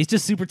fight." And he's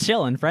just super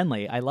chill and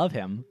friendly. I love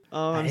him.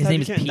 I'm His sad name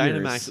you is can't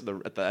Peters.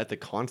 Dynamax at the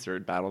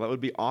concert battle. That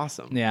would be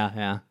awesome.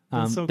 Yeah.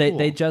 That's so they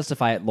cool.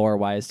 justify it lore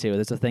wise too.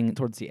 There's a thing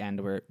towards the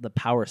end where the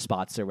power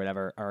spots or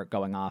whatever are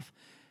going off,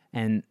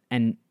 and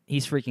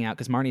he's freaking out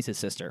because Marnie's his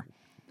sister,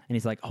 and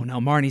he's like, "Oh no,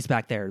 Marnie's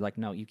back there." Like,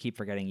 no, you keep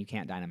forgetting you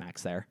can't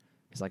Dynamax there.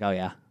 He's like, "Oh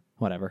yeah,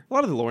 whatever." A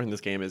lot of the lore in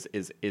this game is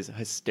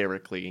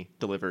hysterically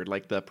delivered.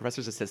 Like the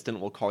professor's assistant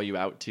will call you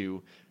out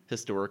to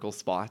historical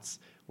spots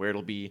where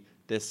it'll be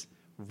this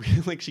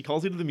like she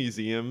calls you to the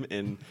museum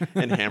in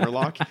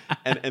Hammerlock,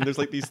 and there's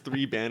like these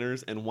three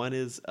banners, and one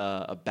is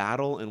a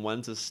battle, and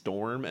one's a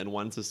storm, and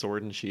one's a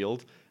sword and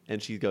shield.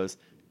 And she goes,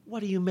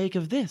 "What do you make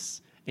of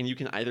this?" And you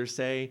can either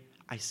say,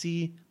 "I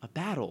see a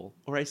battle,"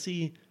 or "I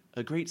see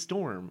a great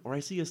storm," or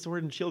 "I see a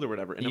sword and shield," or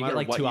whatever. And You no get matter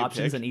like what two you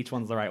options, pick, and each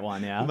one's the right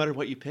one. Yeah. no matter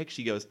what you pick,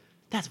 she goes,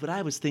 "That's what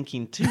I was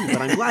thinking too,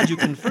 but I'm glad you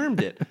confirmed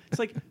it." It's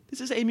like,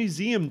 this is a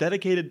museum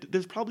dedicated.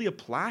 There's probably a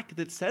plaque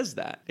that says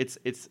that. It's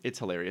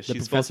hilarious. The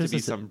She's supposed to be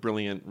professor's some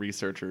brilliant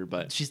researcher,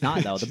 but She's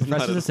not though. The she's not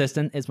professor's at all.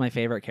 assistant is my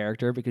favorite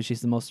character because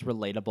she's the most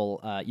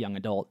relatable young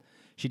adult.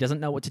 She doesn't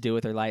know what to do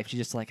with her life. She's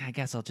just like, I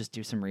guess I'll just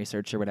do some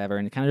research or whatever,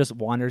 and kind of just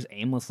wanders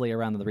aimlessly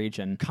around the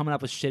region, coming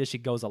up with shit as she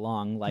goes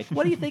along. Like,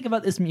 what do you think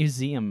about this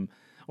museum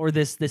or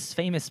this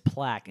famous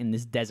plaque in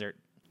this desert?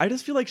 I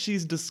just feel like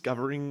she's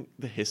discovering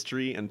the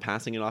history and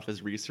passing it off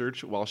as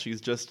research while she's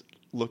just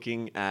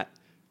looking at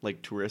like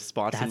tourist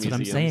spots That's and what I'm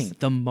museums. saying.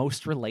 The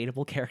most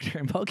relatable character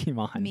in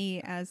Pokemon. Me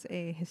as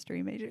a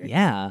history major.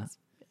 Yeah.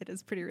 It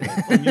is pretty The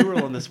relatable.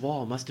 mural on this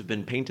wall must have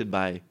been painted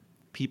by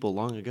people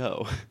long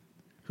ago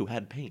who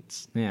had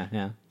paints.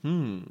 Yeah.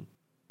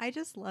 I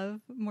just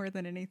love more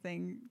than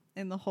anything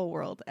in the whole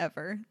world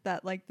ever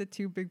that like the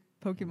two big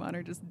Pokemon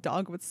are just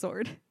dog with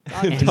sword.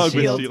 Dog And with Dog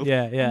with shield. shield.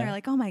 Yeah. And they're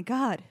like, oh my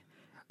God,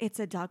 it's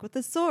a dog with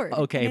a sword.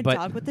 Okay, and a but-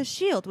 dog with a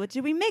shield. What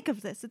do we make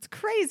of this? It's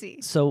crazy.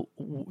 So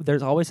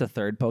there's always a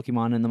third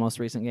Pokemon in the most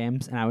recent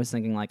games, and I was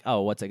thinking like,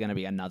 oh, what's it going to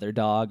be? Another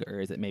dog, or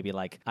is it maybe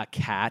like a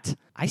cat?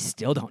 I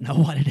still don't know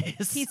what it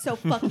is. He's so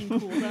fucking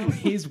cool though.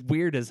 He's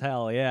weird as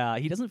hell. Yeah,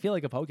 he doesn't feel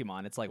like a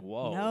Pokemon. It's like,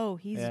 whoa. No,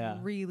 he's Yeah.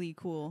 really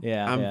cool.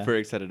 Yeah, I'm yeah. very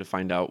excited to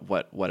find out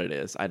what it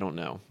is. I don't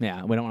know.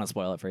 Yeah, we don't want to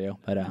spoil it for you,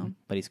 but No.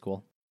 but he's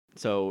cool.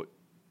 So,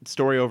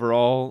 story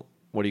overall,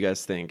 what do you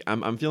guys think?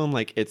 I'm feeling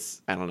like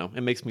it's, I don't know,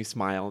 it makes me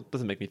smile. It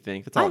doesn't make me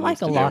think. That's all I it like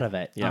needs a to lot do. of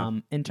it. Yeah.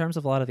 In terms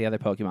of a lot of the other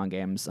Pokemon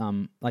games,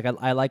 like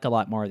I like a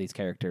lot more of these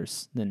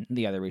characters than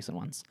the other recent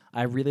ones.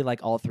 I really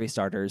like all three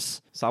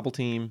starters. Sobble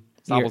team.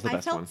 You're- Sobble's the I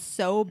best felt one.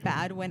 so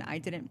bad when I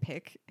didn't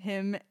pick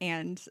him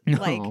and No.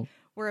 like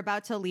we're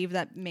about to leave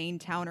that main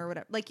town or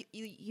whatever. Like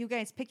you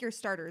guys pick your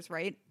starters,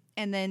 right?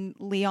 And then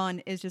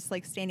Leon is just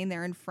like standing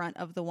there in front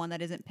of the one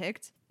that isn't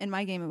picked. In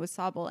my game, it was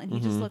Sobble, and he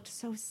just looked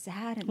so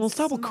sad and Well,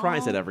 Sobble cries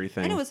at small.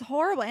 everything. and it was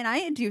horrible. And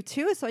I do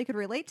too, so I could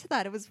relate to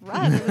that. It was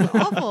rough. It was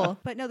awful.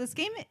 But no, this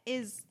game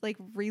is like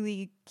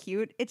really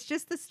cute. It's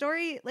just the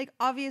story. Like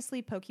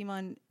obviously,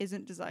 Pokemon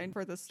isn't designed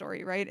for the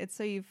story, right? It's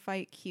so you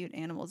fight cute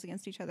animals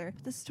against each other.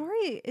 The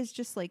story is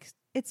just like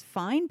it's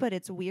fine, but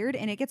it's weird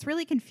and it gets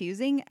really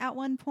confusing at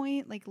one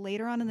point. Like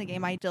later on in the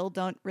game, I still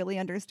don't really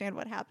understand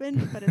what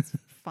happened, but it's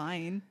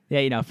fine.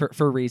 Yeah,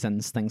 for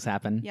reasons things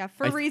happen. Yeah,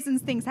 for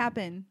reasons things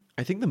happen.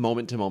 I think the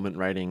moment-to-moment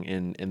writing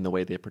in the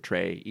way they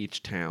portray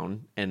each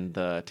town and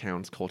the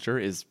town's culture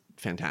is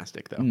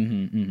fantastic, though. I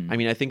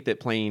mean, I think that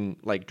playing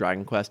like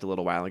Dragon Quest a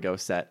little while ago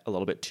set a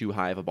little bit too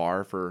high of a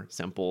bar for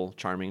simple,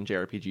 charming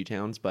JRPG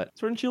towns, but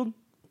Sword and Shield,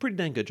 pretty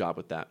dang good job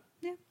with that.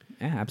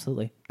 Yeah,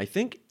 absolutely. I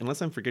think,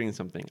 unless I'm forgetting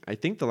something, I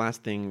think the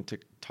last thing to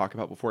talk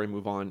about before I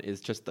move on is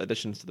just the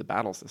additions to the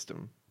battle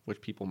system,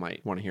 which people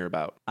might want to hear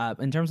about.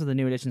 In terms of the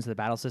new additions to the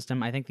battle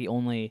system, I think the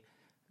only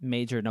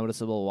major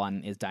noticeable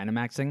one is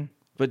Dynamaxing.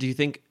 But do you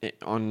think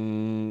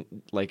on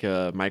like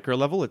a micro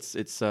level, it's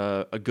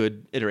a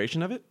good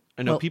iteration of it?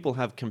 I know Well- people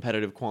have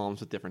competitive qualms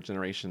with different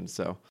generations,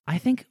 so I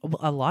think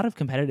a lot of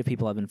competitive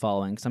people have been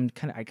following. Cause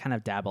I kind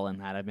of dabble in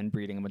that. I've been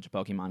breeding a bunch of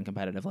Pokemon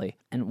competitively,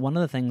 and one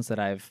of the things that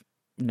I've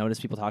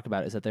noticed people talk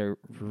about is that they're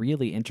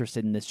really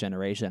interested in this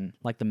generation.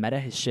 Like the meta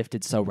has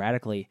shifted so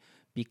radically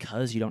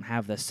because you don't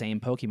have the same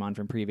Pokemon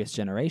from previous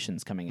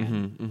generations coming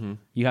in.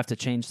 You have to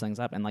change things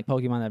up. And like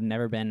Pokemon that have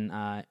never been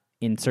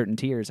in certain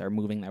tiers are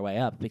moving their way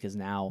up because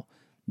now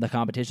the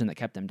competition that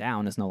kept them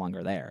down is no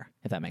longer there,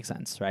 if that makes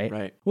sense, right?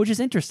 Right. Which is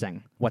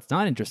interesting. What's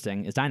not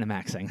interesting is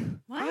Dynamaxing.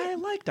 What? I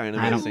like I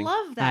Dynamaxing.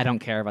 love that. I don't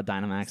care about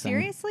Dynamaxing.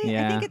 Seriously?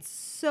 Yeah. I think it's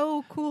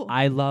so cool.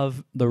 I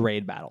love the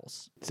raid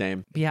battles.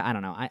 Same. But yeah, I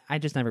don't know. I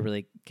just never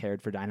really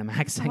cared for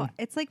Dynamaxing. Oh,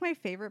 it's like my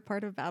favorite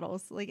part of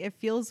battles. Like it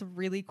feels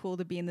really cool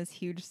to be in this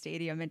huge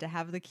stadium and to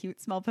have the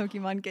cute small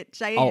Pokemon get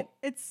giant. Oh,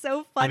 It's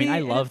so I funny. mean, I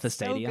and love it's the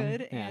so stadium.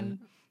 good, Yeah. and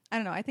I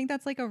don't know. I think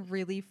that's like a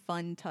really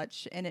fun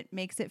touch, and it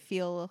makes it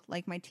feel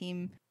like my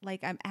team,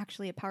 like I'm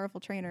actually a powerful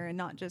trainer and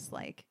not just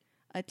like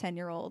a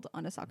 10-year-old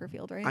on a soccer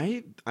field,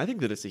 right? I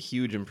think that it's a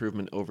huge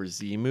improvement over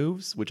Z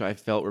moves, which I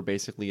felt were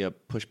basically a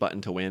push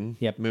button to win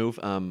Yep. move.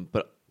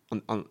 But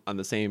on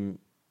the same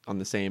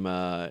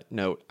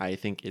note, I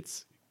think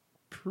it's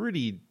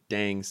pretty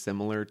dang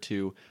similar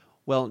to.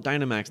 Well,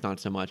 Dynamax not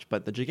so much,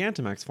 but the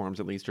Gigantamax forms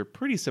at least are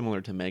pretty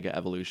similar to Mega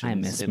Evolutions. I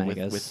miss and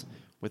Megas.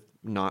 with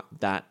not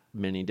that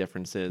many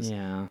differences.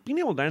 Yeah. Being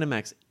able to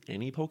Dynamax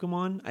any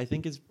Pokemon, I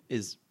think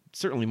is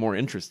certainly more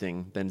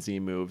interesting than Z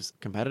moves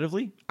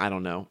competitively. I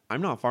don't know.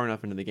 I'm not far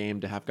enough into the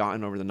game to have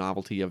gotten over the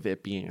novelty of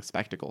it being a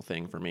spectacle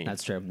thing for me.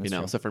 That's true. That's you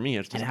know, true. so for me,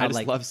 it's And just how, I just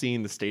like- love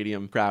seeing the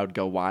stadium crowd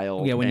go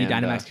wild. Yeah, when you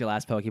and, Dynamax your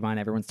last Pokemon,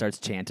 everyone starts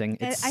chanting.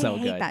 It's I so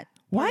hate good. that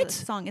What?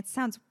 song. It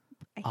sounds.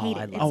 I Oh, hate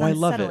I it. love It's it. Oh, I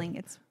love it. unsettling.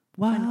 It's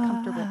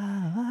uncomfortable.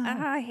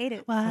 I hate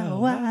it.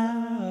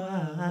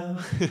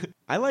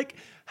 I like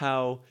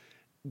how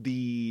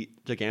the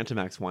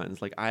Gigantamax ones,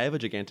 like I have a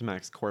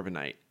Gigantamax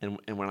Corviknight, and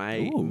when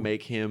I Ooh.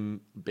 make him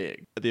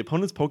big, the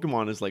opponent's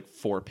Pokemon is like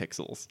 4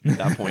 pixels at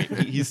that point.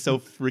 He's so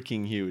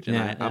freaking huge, and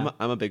Yeah, yeah.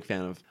 I'm a big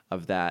fan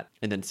of that.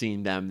 And then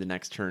seeing them the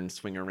next turn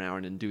swing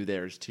around and do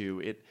theirs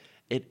too,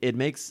 it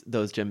makes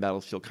those gym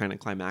battles feel kind of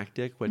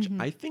climactic, which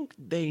I think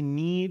they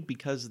need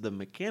because the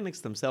mechanics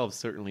themselves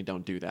certainly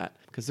don't do that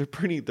because they're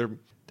pretty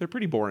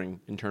boring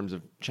in terms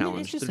of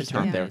challenge. It's They're just a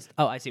not turn there. based.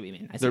 Oh, I see what you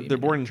mean. I see They're what you they're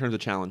mean. boring in terms of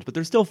challenge, but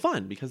they're still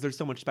fun because there's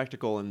so much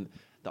spectacle and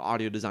the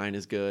audio design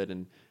is good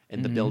and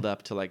the build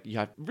up to like you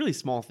have really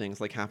small things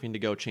like having to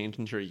go change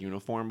into a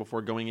uniform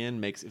before going in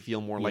makes it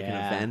feel more like an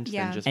Yeah. event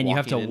Yeah. than just And you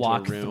have to walking into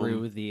walk a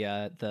room. through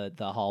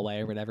the hallway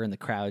or whatever, and the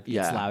crowd gets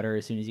Yeah. louder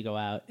as soon as you go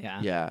out.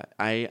 Yeah. Yeah,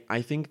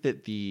 I think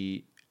that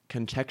the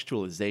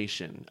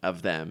contextualization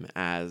of them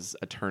as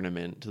a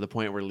tournament to the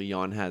point where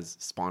Leon has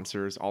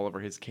sponsors all over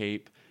his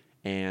cape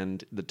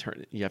and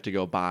you have to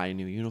go buy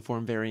new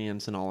uniform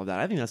variants and all of that.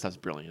 I think that stuff's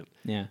brilliant.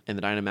 Yeah. And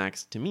the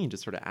Dynamax to me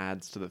just sort of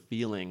adds to the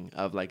feeling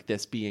of like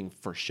this being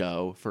for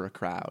show for a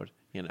crowd,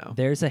 you know.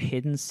 There's a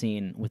hidden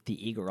scene with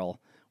the e-girl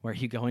where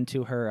you go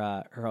into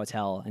her her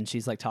hotel and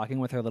she's like talking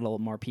with her little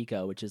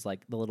Morpeko, which is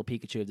like the little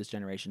Pikachu of this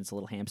generation. It's a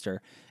little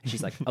hamster. And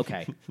she's like,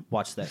 okay,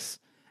 watch this.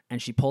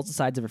 And she pulls the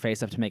sides of her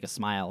face up to make a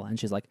smile. And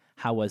she's like,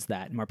 how was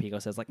that? And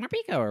Morpeko says like,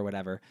 Morpeko or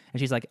whatever.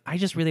 And she's like, I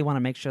just really want to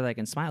make sure that I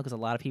can smile because a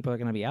lot of people are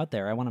going to be out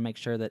there. I want to make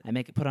sure that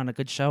I put on a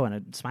good show and I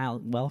smile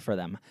well for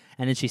them.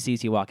 And then she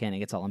sees you walk in and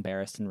gets all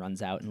embarrassed and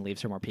runs out and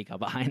leaves her Morpeko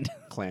behind.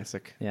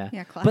 Classic. Yeah.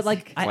 Yeah, But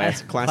like,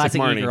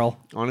 Classic Marnie. e-girl.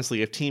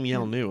 Honestly, if Team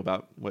Yell knew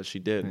about what she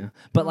did. Yeah.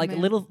 But Oh, like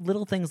man.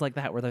 little things like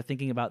that where they're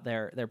thinking about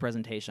their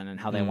presentation and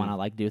how they want to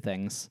like do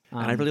things. And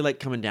I really like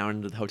coming down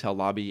into the hotel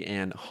lobby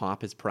and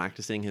Hop is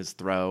practicing his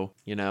throw,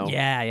 you know?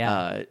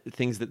 Yeah.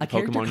 Things that the a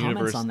character Pokemon comments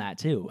universe. on that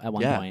too at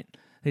one Yeah. point.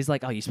 He's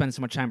like, "Oh, you spend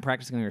so much time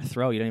practicing on your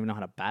throw, you don't even know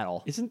how to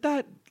battle." Isn't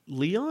that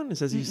Leon? It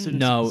says you should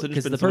No, should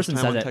because spend the so much person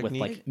time says on it with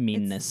technique. like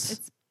meanness.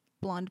 It's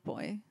blonde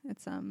boy.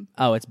 It's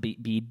Oh, it's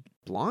Bede.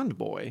 Blonde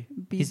boy.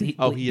 He's, he,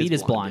 Oh, he Bede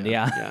is blonde.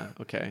 Yeah. Yeah.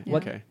 Okay. Yeah.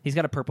 Okay. He's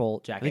got a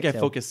purple jacket. I think I too.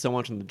 focused so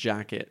much on the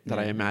jacket that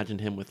I Yeah.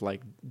 imagined him with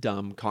like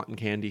dumb cotton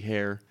candy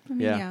hair. I mean,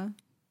 Yeah.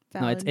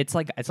 No, it's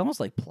like it's almost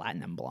like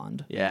platinum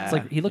blonde. Yeah. It's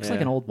like he looks like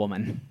Yeah. an old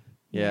woman.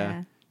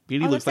 Yeah.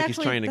 Beatty Oh, looks that's like he's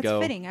actually- trying to that's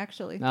go. fitting,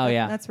 actually. Oh,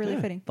 yeah. That's really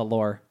Yeah. fitting. The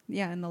lore.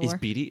 Yeah, in the Is lore.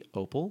 Beatty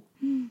Opal?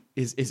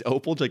 Is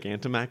Opal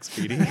Gigantamax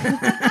Beatty?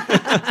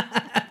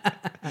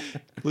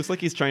 Looks like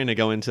he's trying to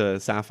go into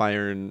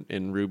Sapphire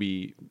and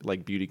Ruby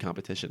like beauty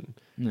competition.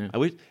 Yeah. I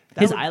wish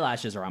that His would-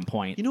 eyelashes are on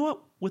point. You know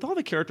what? With all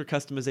the character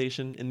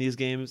customization in these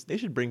games, they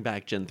should bring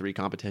back Gen 3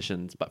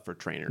 competitions, but for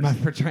trainers. But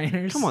for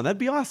trainers, Come on, that'd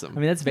be awesome. I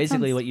mean, that's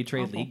basically sounds what you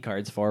trade awful. league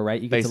cards for,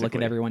 right? You get to look at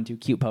Basically. everyone do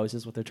cute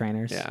poses with their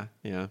trainers. yeah,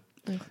 yeah.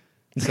 Ugh.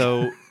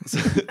 So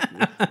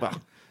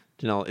well,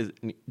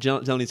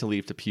 Janelle needs to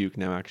leave to puke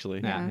now. Actually,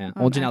 Yeah, Yeah. yeah.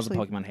 I'm Well, Janelle's a actually-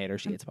 Pokemon hater.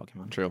 She hates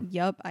Pokemon. true.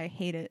 Yup, I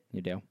hate it.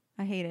 You do.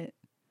 I hate it.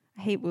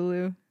 I hate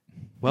Wooloo.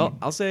 Well,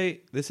 I'll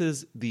say this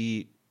is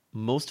the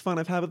most fun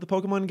I've had with the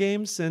Pokemon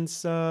games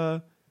since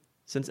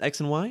X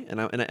and Y, and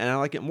I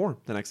like it more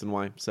than X and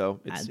Y. So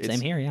it's, Same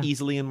it's here, yeah.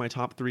 easily in my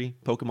top 3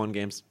 Pokemon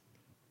games.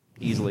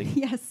 Easily.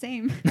 Yeah,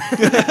 same.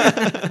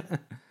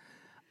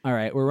 All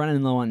right, we're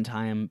running low on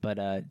time, but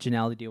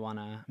Janelle, do you want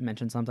to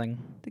mention something?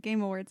 The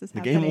Game Awards is The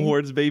happening. Game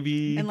Awards,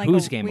 baby. And like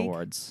Whose a Game week-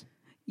 Awards?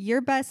 Your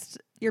best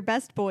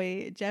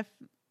boy, Jeff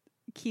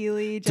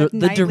Keighley, Jeff The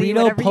Knightley,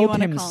 Dorito whatever you Pope wanna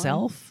call him.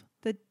 himself?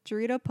 The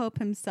Dorito Pope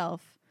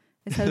himself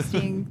is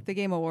hosting the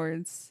Game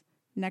Awards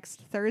next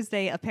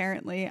Thursday,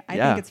 apparently. I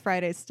Yeah. think it's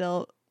Friday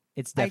still.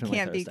 It's I definitely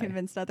can't be Thursday.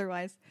 convinced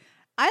otherwise.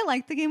 I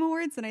like the Game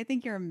Awards, and I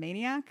think you're a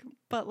maniac,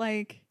 but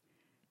like,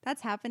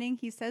 that's happening.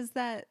 He says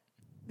that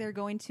they're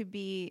going to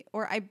be,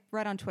 or I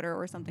read on Twitter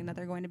or something that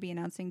they're going to be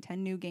announcing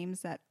 10 new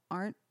games that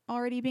aren't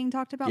already being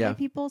talked about Yeah. by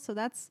people. So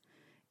that's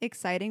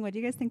exciting. What do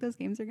you guys think those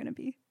games are going to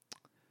be?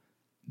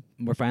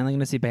 We're finally going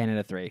to see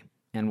Bayonetta 3,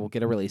 and we'll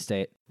get a release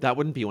date. That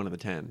wouldn't be one of the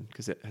 10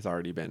 because it has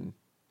already been.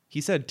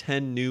 He said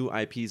 10 new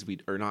IPs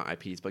or not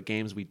IPs, but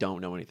games we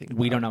don't know anything about.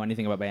 We don't know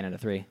anything about Bayonetta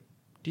 3.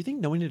 Do you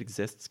think knowing it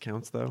exists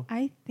counts though?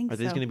 I think Are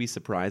these so. going to be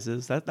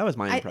surprises? That was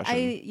my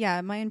impression.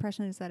 Yeah, my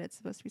impression is that it's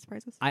supposed to be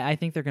surprises. I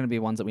think they're going to be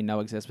ones that we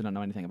know exist. We don't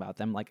know anything about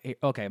them. Like,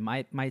 okay,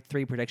 my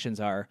 3 predictions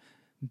are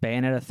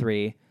Bayonetta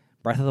 3,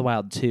 Breath of the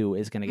Wild 2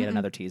 is going to get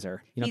another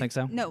teaser. You don't think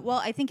so? No, well,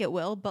 I think it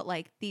will, but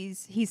like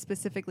these, he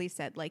specifically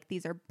said like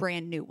these are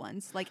brand new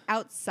ones. Like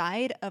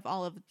outside of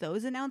all of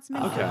those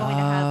announcements, Okay. we're going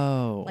to have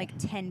Oh. like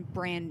 10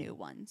 brand new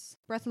ones.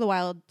 Breath of the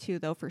Wild 2,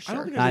 though, for I sure.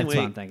 don't think That's there's, what any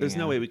I'm way, thinking, there's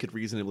no yeah. way we could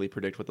reasonably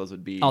predict what those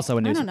would be. Also a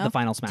I new don't know. the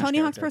final Smash Tony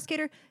Hawk's character. Pro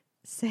Skater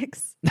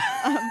 6.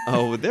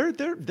 Oh,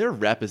 their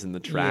rep is in the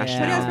trash. Yeah.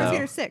 Tony now, Hawk's Pro though.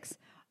 Skater 6.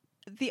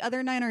 The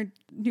other 9 are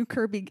new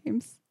Kirby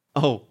games.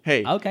 Oh,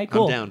 hey. Okay,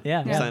 cool. I'm down. Yeah,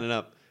 I'm yeah. signing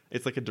up.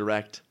 It's like a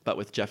direct, but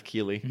with Jeff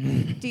Keighley.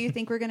 Do you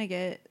think we're going to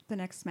get the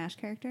next Smash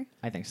character?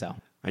 I think so.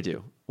 I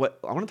do. What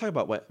I want to talk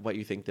about what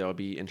you think there'll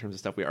be in terms of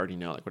stuff we already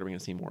know. Like, what are we going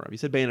to see more of? You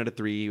said Bayonetta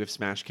 3 with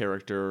Smash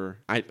character.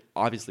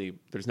 Obviously,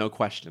 there's no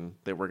question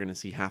that we're going to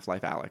see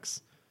Half-Life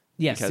Alex.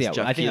 Yes, Because yeah.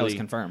 Jeff I think that was Keighley-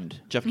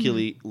 confirmed. Jeff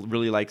Keighley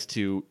really likes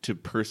to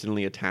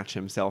personally attach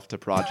himself to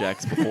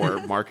projects before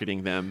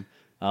marketing them.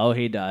 Oh,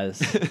 he does.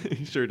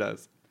 He sure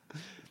does.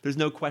 There's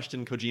no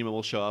question Kojima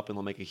will show up and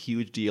they'll make a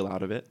huge deal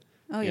out of it.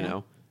 Oh, you yeah.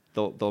 know,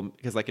 they'll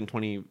because like in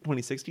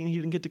 2016 he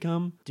didn't get to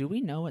come. Do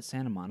we know what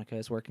Santa Monica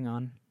is working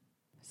on?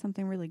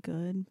 Something really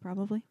good,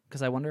 probably.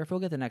 Because I wonder if we'll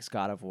get the next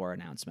God of War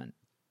announcement.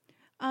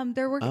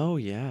 They're working. Oh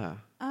yeah.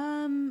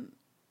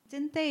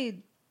 Didn't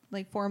they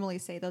like formally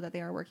say though that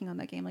they are working on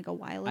that game like a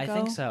while ago? I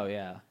think so,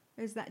 yeah.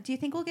 Is that? Do you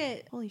think we'll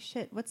get? Holy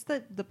shit! What's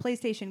the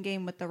PlayStation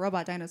game with the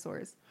robot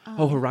dinosaurs?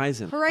 Oh,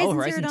 Horizon. Horizon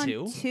Horizon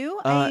Zero Dawn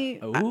 2?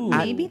 2? Ooh.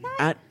 Maybe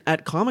that.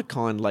 At Comic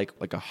Con like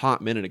a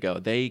hot minute ago,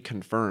 they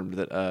confirmed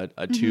that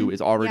a 2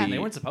 is already. Yeah, They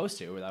weren't supposed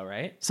to, though,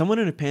 right? Someone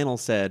in a panel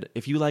said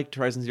if you liked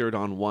Horizon Zero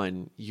Dawn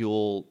 1,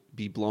 you'll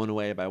be blown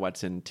away by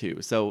what's in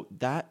 2. So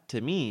that to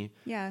me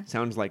Yeah.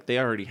 sounds like they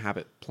already have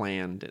it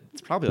planned.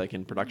 It's probably like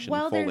in production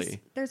Well,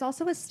 fully. there's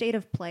also a state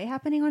of play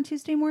happening on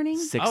Tuesday morning.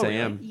 6 Oh, really?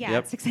 a.m. Yeah,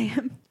 Yep. at 6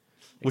 a.m.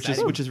 Which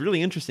is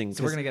really interesting.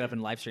 So we're 'cause- going to get up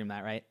and live stream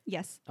that, right?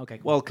 Yes. Okay,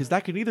 cool. Well, because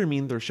that could either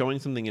mean they're showing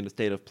something in a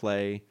state of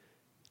play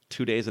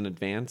 2 days in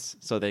advance,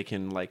 so they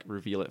can like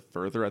reveal it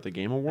further at the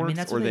Game Awards, I mean,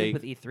 that's or what they they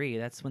did with E3.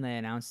 That's when they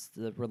announced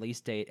the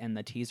release date and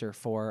the teaser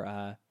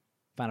for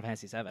Final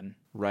Fantasy VII.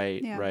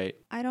 right, Yeah. right.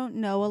 I don't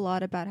know a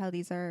lot about how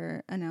these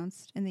are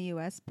announced in the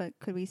U.S., but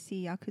could we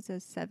see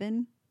Yakuza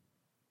 7?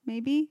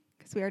 Maybe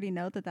because we already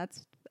know that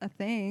that's a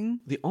thing.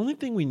 The only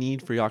thing we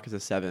need for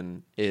Yakuza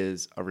 7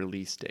 is a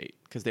release date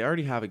because they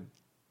already have a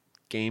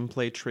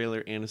gameplay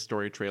trailer and a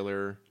story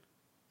trailer,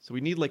 so we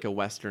need like a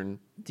Western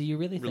Do you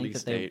really think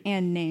release that they? date.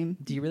 And name.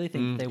 Do you really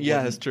think they? Yeah,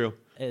 wouldn't- that's true.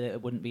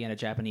 It wouldn't be in a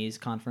Japanese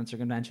conference or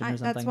convention or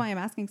something. That's why I'm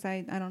asking. Cause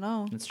I don't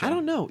know. That's true. I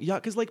don't know. Yeah,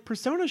 because like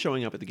Persona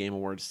showing up at the Game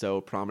Awards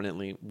so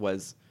prominently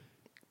was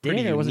Did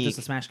pretty it, or was it unique. just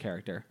a Smash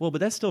character? Well,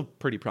 but that's still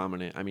pretty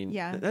prominent. I mean,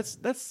 Yeah. that's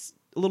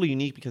a little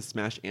unique because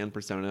Smash and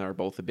Persona are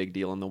both a big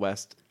deal in the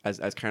West as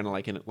kind of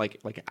like an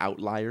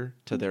outlier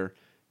to their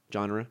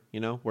genre, you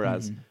know.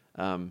 Whereas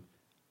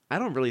I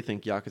don't really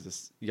think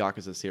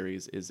Yakuza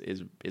series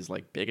is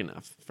like big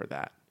enough for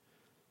that.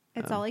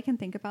 It's all I can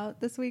think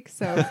about this week.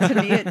 So to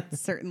me, it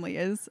certainly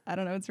is. I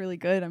don't know. It's really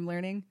good. I'm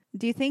learning.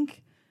 Do you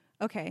think?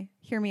 Okay,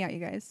 hear me out, you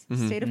guys.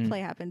 State of play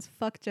happens.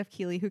 Fuck Jeff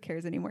Keighley. Who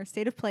cares anymore?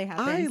 State of play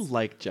happens. I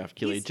like Jeff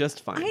Keighley He's-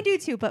 just fine. I do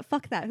too, but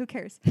fuck that. Who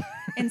cares?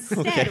 Instead,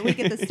 Okay. we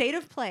get the state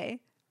of play,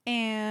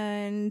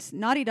 and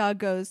Naughty Dog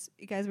goes,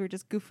 "You guys were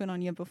just goofing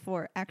on you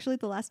before. Actually,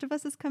 The Last of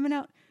Us is coming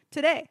out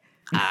today.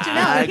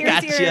 Janelle,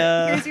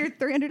 here's your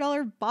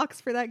 $300 box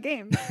for that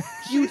game."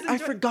 I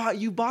forgot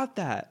you bought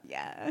that.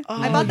 Yeah,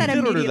 Oh, I bought that you did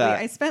order immediately. that.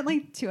 I spent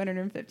like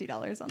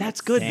 $250 on that.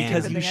 That's good Damn.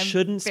 because you Everything. I'm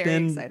shouldn't very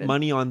spend excited.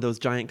 money on those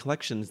giant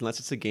collections unless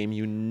it's a game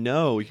you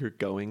know you're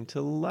going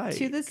to like.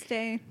 To this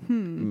day,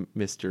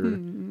 Mr.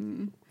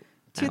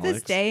 to this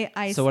Alex. day,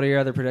 I So, what are your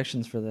other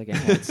predictions for the Game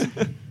Awards?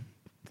 The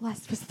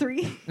Last of Us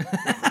 3.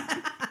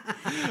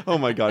 Oh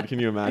my God, can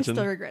you I imagine?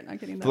 still regret not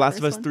getting that. The Last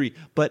of first Us one. 3,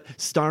 but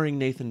starring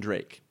Nathan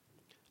Drake.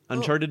 Oh.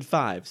 Uncharted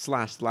 5 / The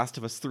Last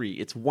of Us 3.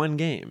 It's one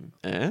game.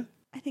 Eh?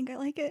 I think I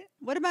like it.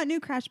 What about new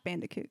Crash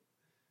Bandicoot?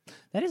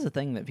 That is a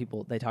thing that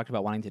they talked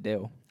about wanting to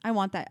do. I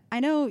want that. I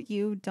know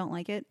you don't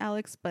like it,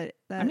 Alex, but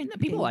that I mean,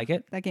 people like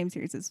it. That game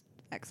series is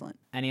excellent.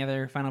 Any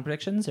other final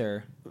predictions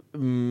or?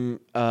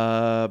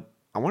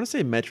 I want to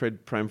say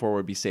Metroid Prime 4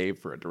 would be saved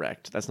for a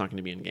direct. That's not going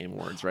to be in Game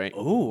Awards, right?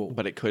 Oh,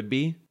 But it could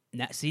be.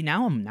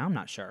 now I'm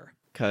not sure.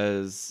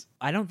 because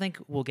I don't think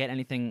we'll get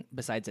anything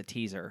besides a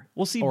teaser.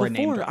 well, see, or a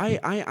name before drop.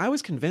 I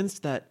was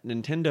convinced that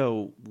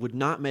Nintendo would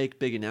not make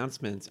big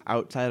announcements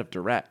outside of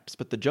directs,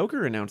 but the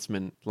Joker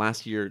announcement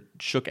last year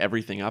shook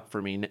everything up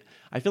for me.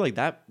 I feel like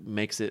that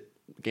makes it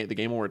the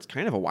Game Awards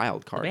kind of a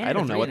wild card. I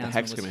don't know what the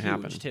heck's going to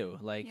happen. Too.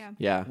 Like, Yeah.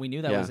 Yeah, we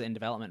knew that yeah. was in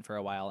development for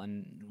a while,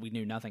 and we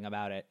knew nothing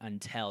about it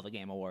until the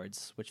Game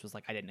Awards, which was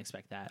like I didn't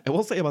expect that. I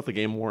will say about the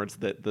Game Awards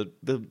that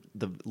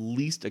the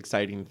least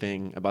exciting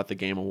thing about the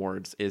Game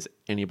Awards is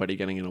anybody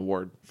getting an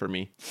award for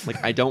me.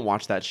 Like, I don't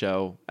watch that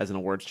show as an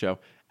awards show,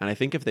 and I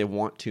think if they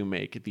want to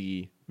make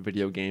the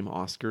video game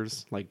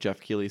Oscars like Jeff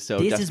Keighley so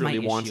This is my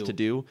desperately wants issue. to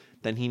do,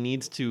 then he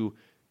needs to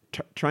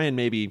try and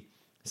maybe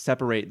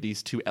separate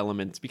these two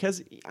elements,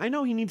 because I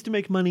know he needs to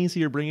make money, so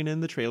you're bringing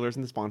in the trailers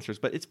and the sponsors,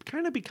 but it's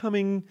kind of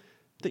becoming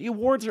the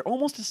awards are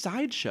almost a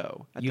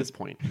sideshow at this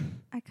point.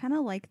 I kind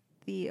of like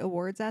the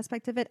awards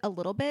aspect of it a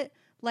little bit.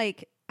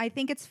 Like, I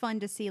think it's fun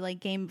to see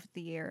like Game of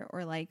the Year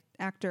or like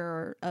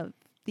Actor of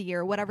the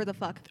Year, whatever the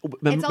fuck. It's all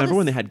Remember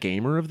when this they had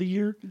Gamer of the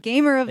Year?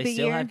 Gamer of They the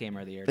still Year. have Gamer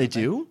of the Year. They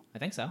don't do? I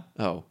think so.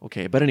 Oh,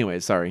 okay. But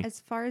anyways, sorry.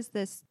 As far as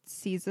this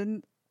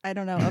season, I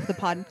don't know, of the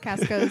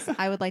podcast goes,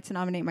 I would like to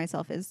nominate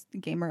myself as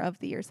Gamer of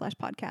the Year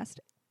 /podcast.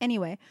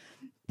 Anyway,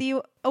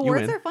 the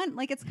awards win. are fun.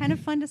 Like, it's kind of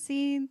fun to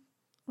see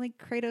like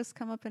Kratos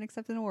come up and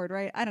accept an award,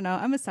 right? I don't know.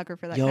 I'm a sucker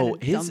for that Yo, kind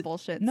of his- dumb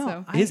bullshit.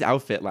 No, so. His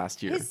outfit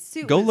last year. His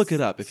suit Go was look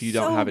it up if you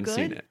so haven't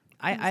seen good. it.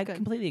 I That's good.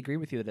 completely agree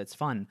with you that it's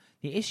fun.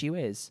 The issue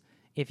is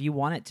if you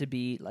want it to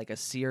be like a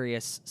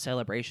serious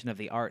celebration of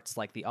the arts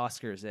like the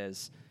Oscars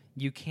is,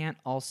 you can't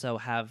also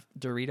have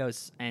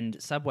Doritos and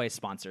Subway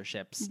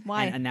sponsorships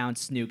Why? and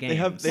announce new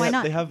games. Why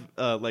not? They have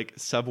like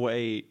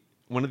Subway.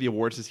 One of the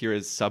awards this year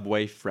is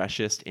Subway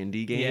Freshest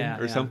Indie Game Yeah,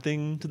 or yeah.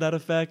 something to that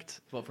effect.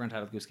 Vote for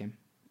Untitled Goose Game.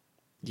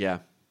 Yeah.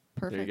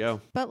 Perfect. There you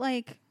go. But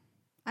like,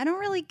 I don't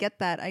really get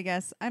that, I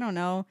guess. I don't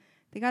know.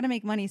 They got to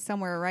make money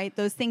somewhere, right?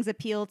 Those things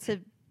appeal to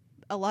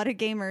a lot of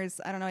gamers.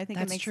 I don't know. I think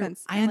That's it makes true.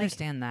 sense. I And, like,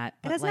 understand that. It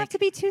But doesn't like, have to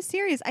be too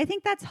serious. I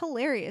think that's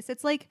hilarious.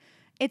 It's like,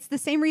 it's the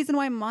same reason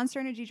why Monster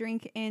Energy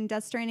drink in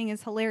Death Stranding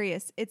is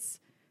hilarious. It's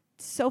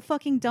so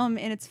fucking dumb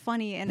and it's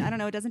funny. And I don't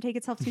know, it doesn't take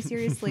itself too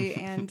seriously.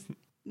 And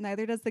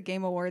neither does the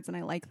Game Awards. And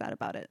I like that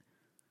about it.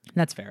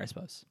 That's fair, I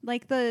suppose.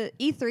 Like the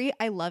E3,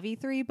 I love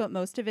E3, but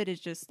most of it is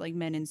just like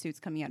men in suits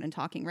coming out and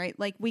talking, right?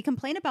 Like we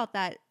complain about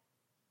that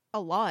a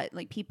lot.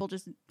 Like people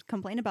just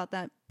complain about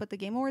that, but the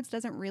Game Awards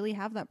doesn't really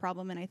have that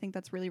problem, and I think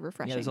that's really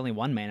refreshing. Yeah, there's only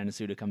one man in a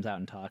suit who comes out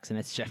and talks, and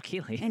it's Jeff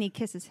Keighley. and he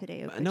kisses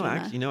Hideo Kojima. No,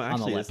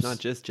 actually, it's lips. not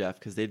just Jeff,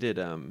 because they did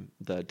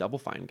the Double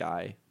Fine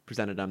guy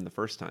presented him the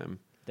first time.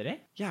 Did he?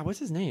 Yeah, what's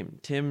his name?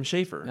 Tim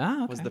Schafer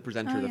Ah, was okay. the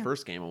presenter Oh, of the yeah.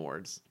 first Game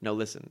Awards. No,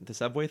 listen, the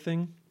Subway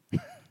thing.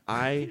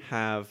 I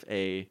have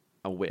a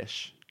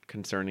wish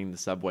concerning the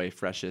Subway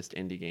Freshest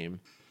Indie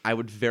Game. I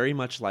would very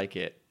much like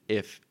it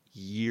if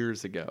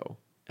years ago.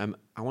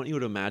 I want you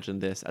to imagine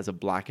this as a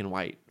black and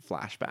white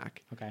flashback.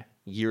 Okay.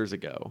 Years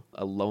ago,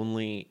 a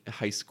lonely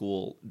high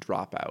school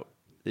dropout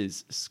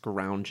is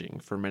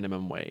scrounging for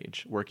minimum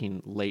wage,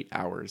 working late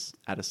hours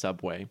at a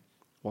Subway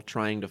while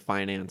trying to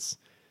finance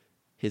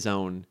his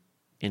own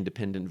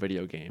independent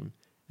video game.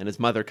 And his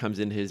mother comes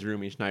into his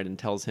room each night and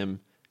tells him,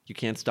 "You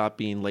can't stop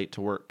being late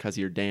to work because of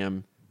your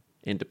damn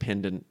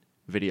independent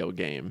video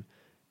game."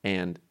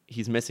 And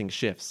he's missing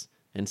shifts.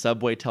 And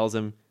Subway tells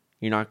him,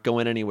 "You're not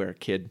going anywhere,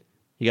 kid.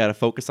 You got to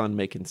focus on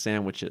making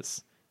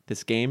sandwiches.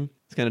 This game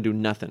is going to do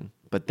nothing."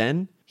 But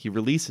then he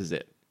releases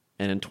it.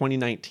 And in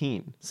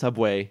 2019,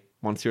 Subway,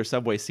 Monsieur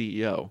Subway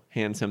CEO,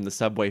 hands him the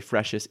Subway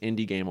Freshest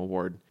Indie Game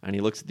Award. And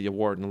he looks at the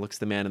award and looks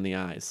the man in the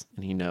eyes.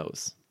 And he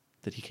knows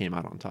that he came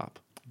out on top.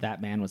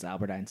 That man was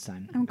Albert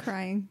Einstein. I'm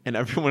crying. And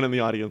everyone in the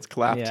audience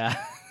clapped. Yeah.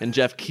 And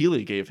Jeff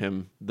Keighley gave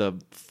him the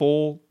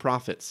full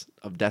profits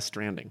of Death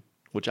Stranding,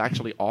 which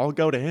actually all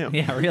go to him.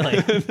 Yeah,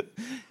 really.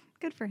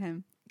 Good for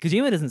him.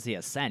 Kojima doesn't see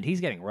a cent.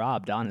 He's getting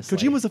robbed, honestly.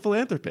 Kojima's a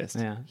philanthropist.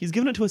 Yeah. He's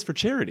giving it to us for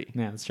charity.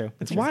 Yeah, that's true.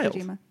 It's Thanks, wild.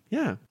 Kojima.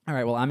 Yeah. All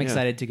right. Well, I'm Yeah.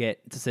 excited to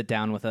sit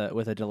down with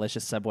a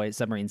delicious Subway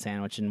submarine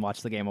sandwich and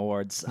watch the Game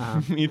Awards.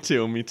 Me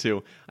too. Me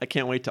too. I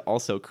can't wait to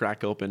also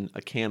crack open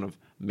a can of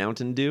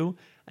Mountain Dew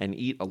and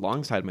eat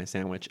alongside my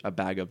sandwich a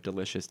bag of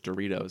delicious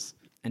Doritos.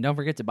 And don't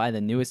forget to buy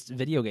the newest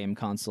video game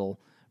console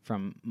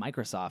from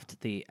Microsoft,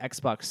 the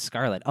Xbox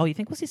Scarlet. Oh, you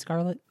think we'll see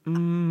Scarlet?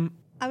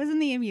 I was in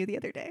the EMU the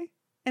other day,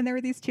 and there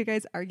were these two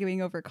guys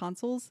arguing over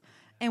consoles,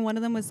 and one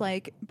of them was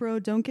like, "Bro,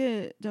 don't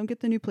get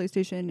the new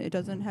PlayStation. It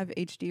doesn't have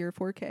HD or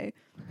 4K."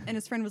 And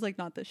his friend was like,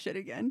 "Not this shit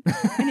again."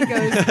 And he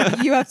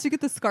goes, "You have to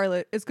get the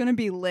Scarlet. It's gonna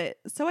be lit."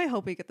 So I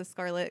hope we get the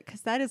Scarlet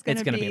because that is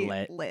It's gonna gonna be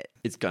be lit.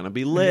 It's gonna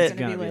be lit. It's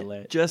gonna be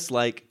lit. Just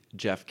like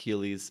Jeff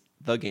Keighley's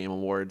The Game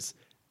Awards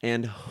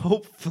and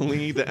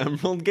hopefully the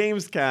Emerald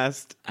Games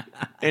Cast.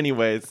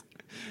 Anyways,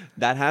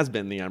 that has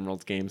been the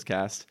Emerald Games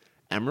Cast.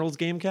 Emerald's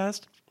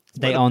Gamecast?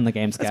 They own the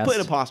Gamescast. Let's put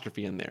an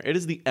apostrophe in there. It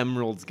is the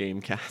Emerald's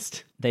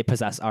Gamecast. They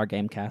possess our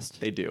Gamecast.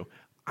 They do.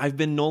 I've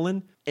been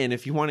Nolan, and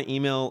if you want to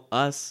email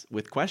us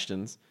with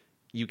questions,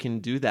 you can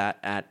do that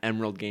at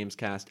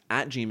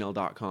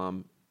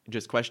emeraldgamescast@gmail.com.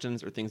 Just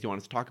questions or things you want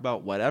us to talk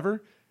about,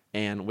 whatever.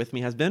 And with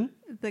me has been,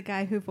 The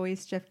guy who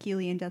voiced Jeff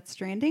Keighley in Death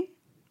Stranding,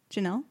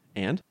 Janelle.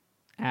 and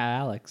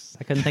Alex.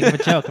 I couldn't think of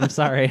a joke. I'm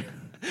sorry.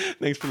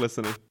 thanks for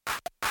listening.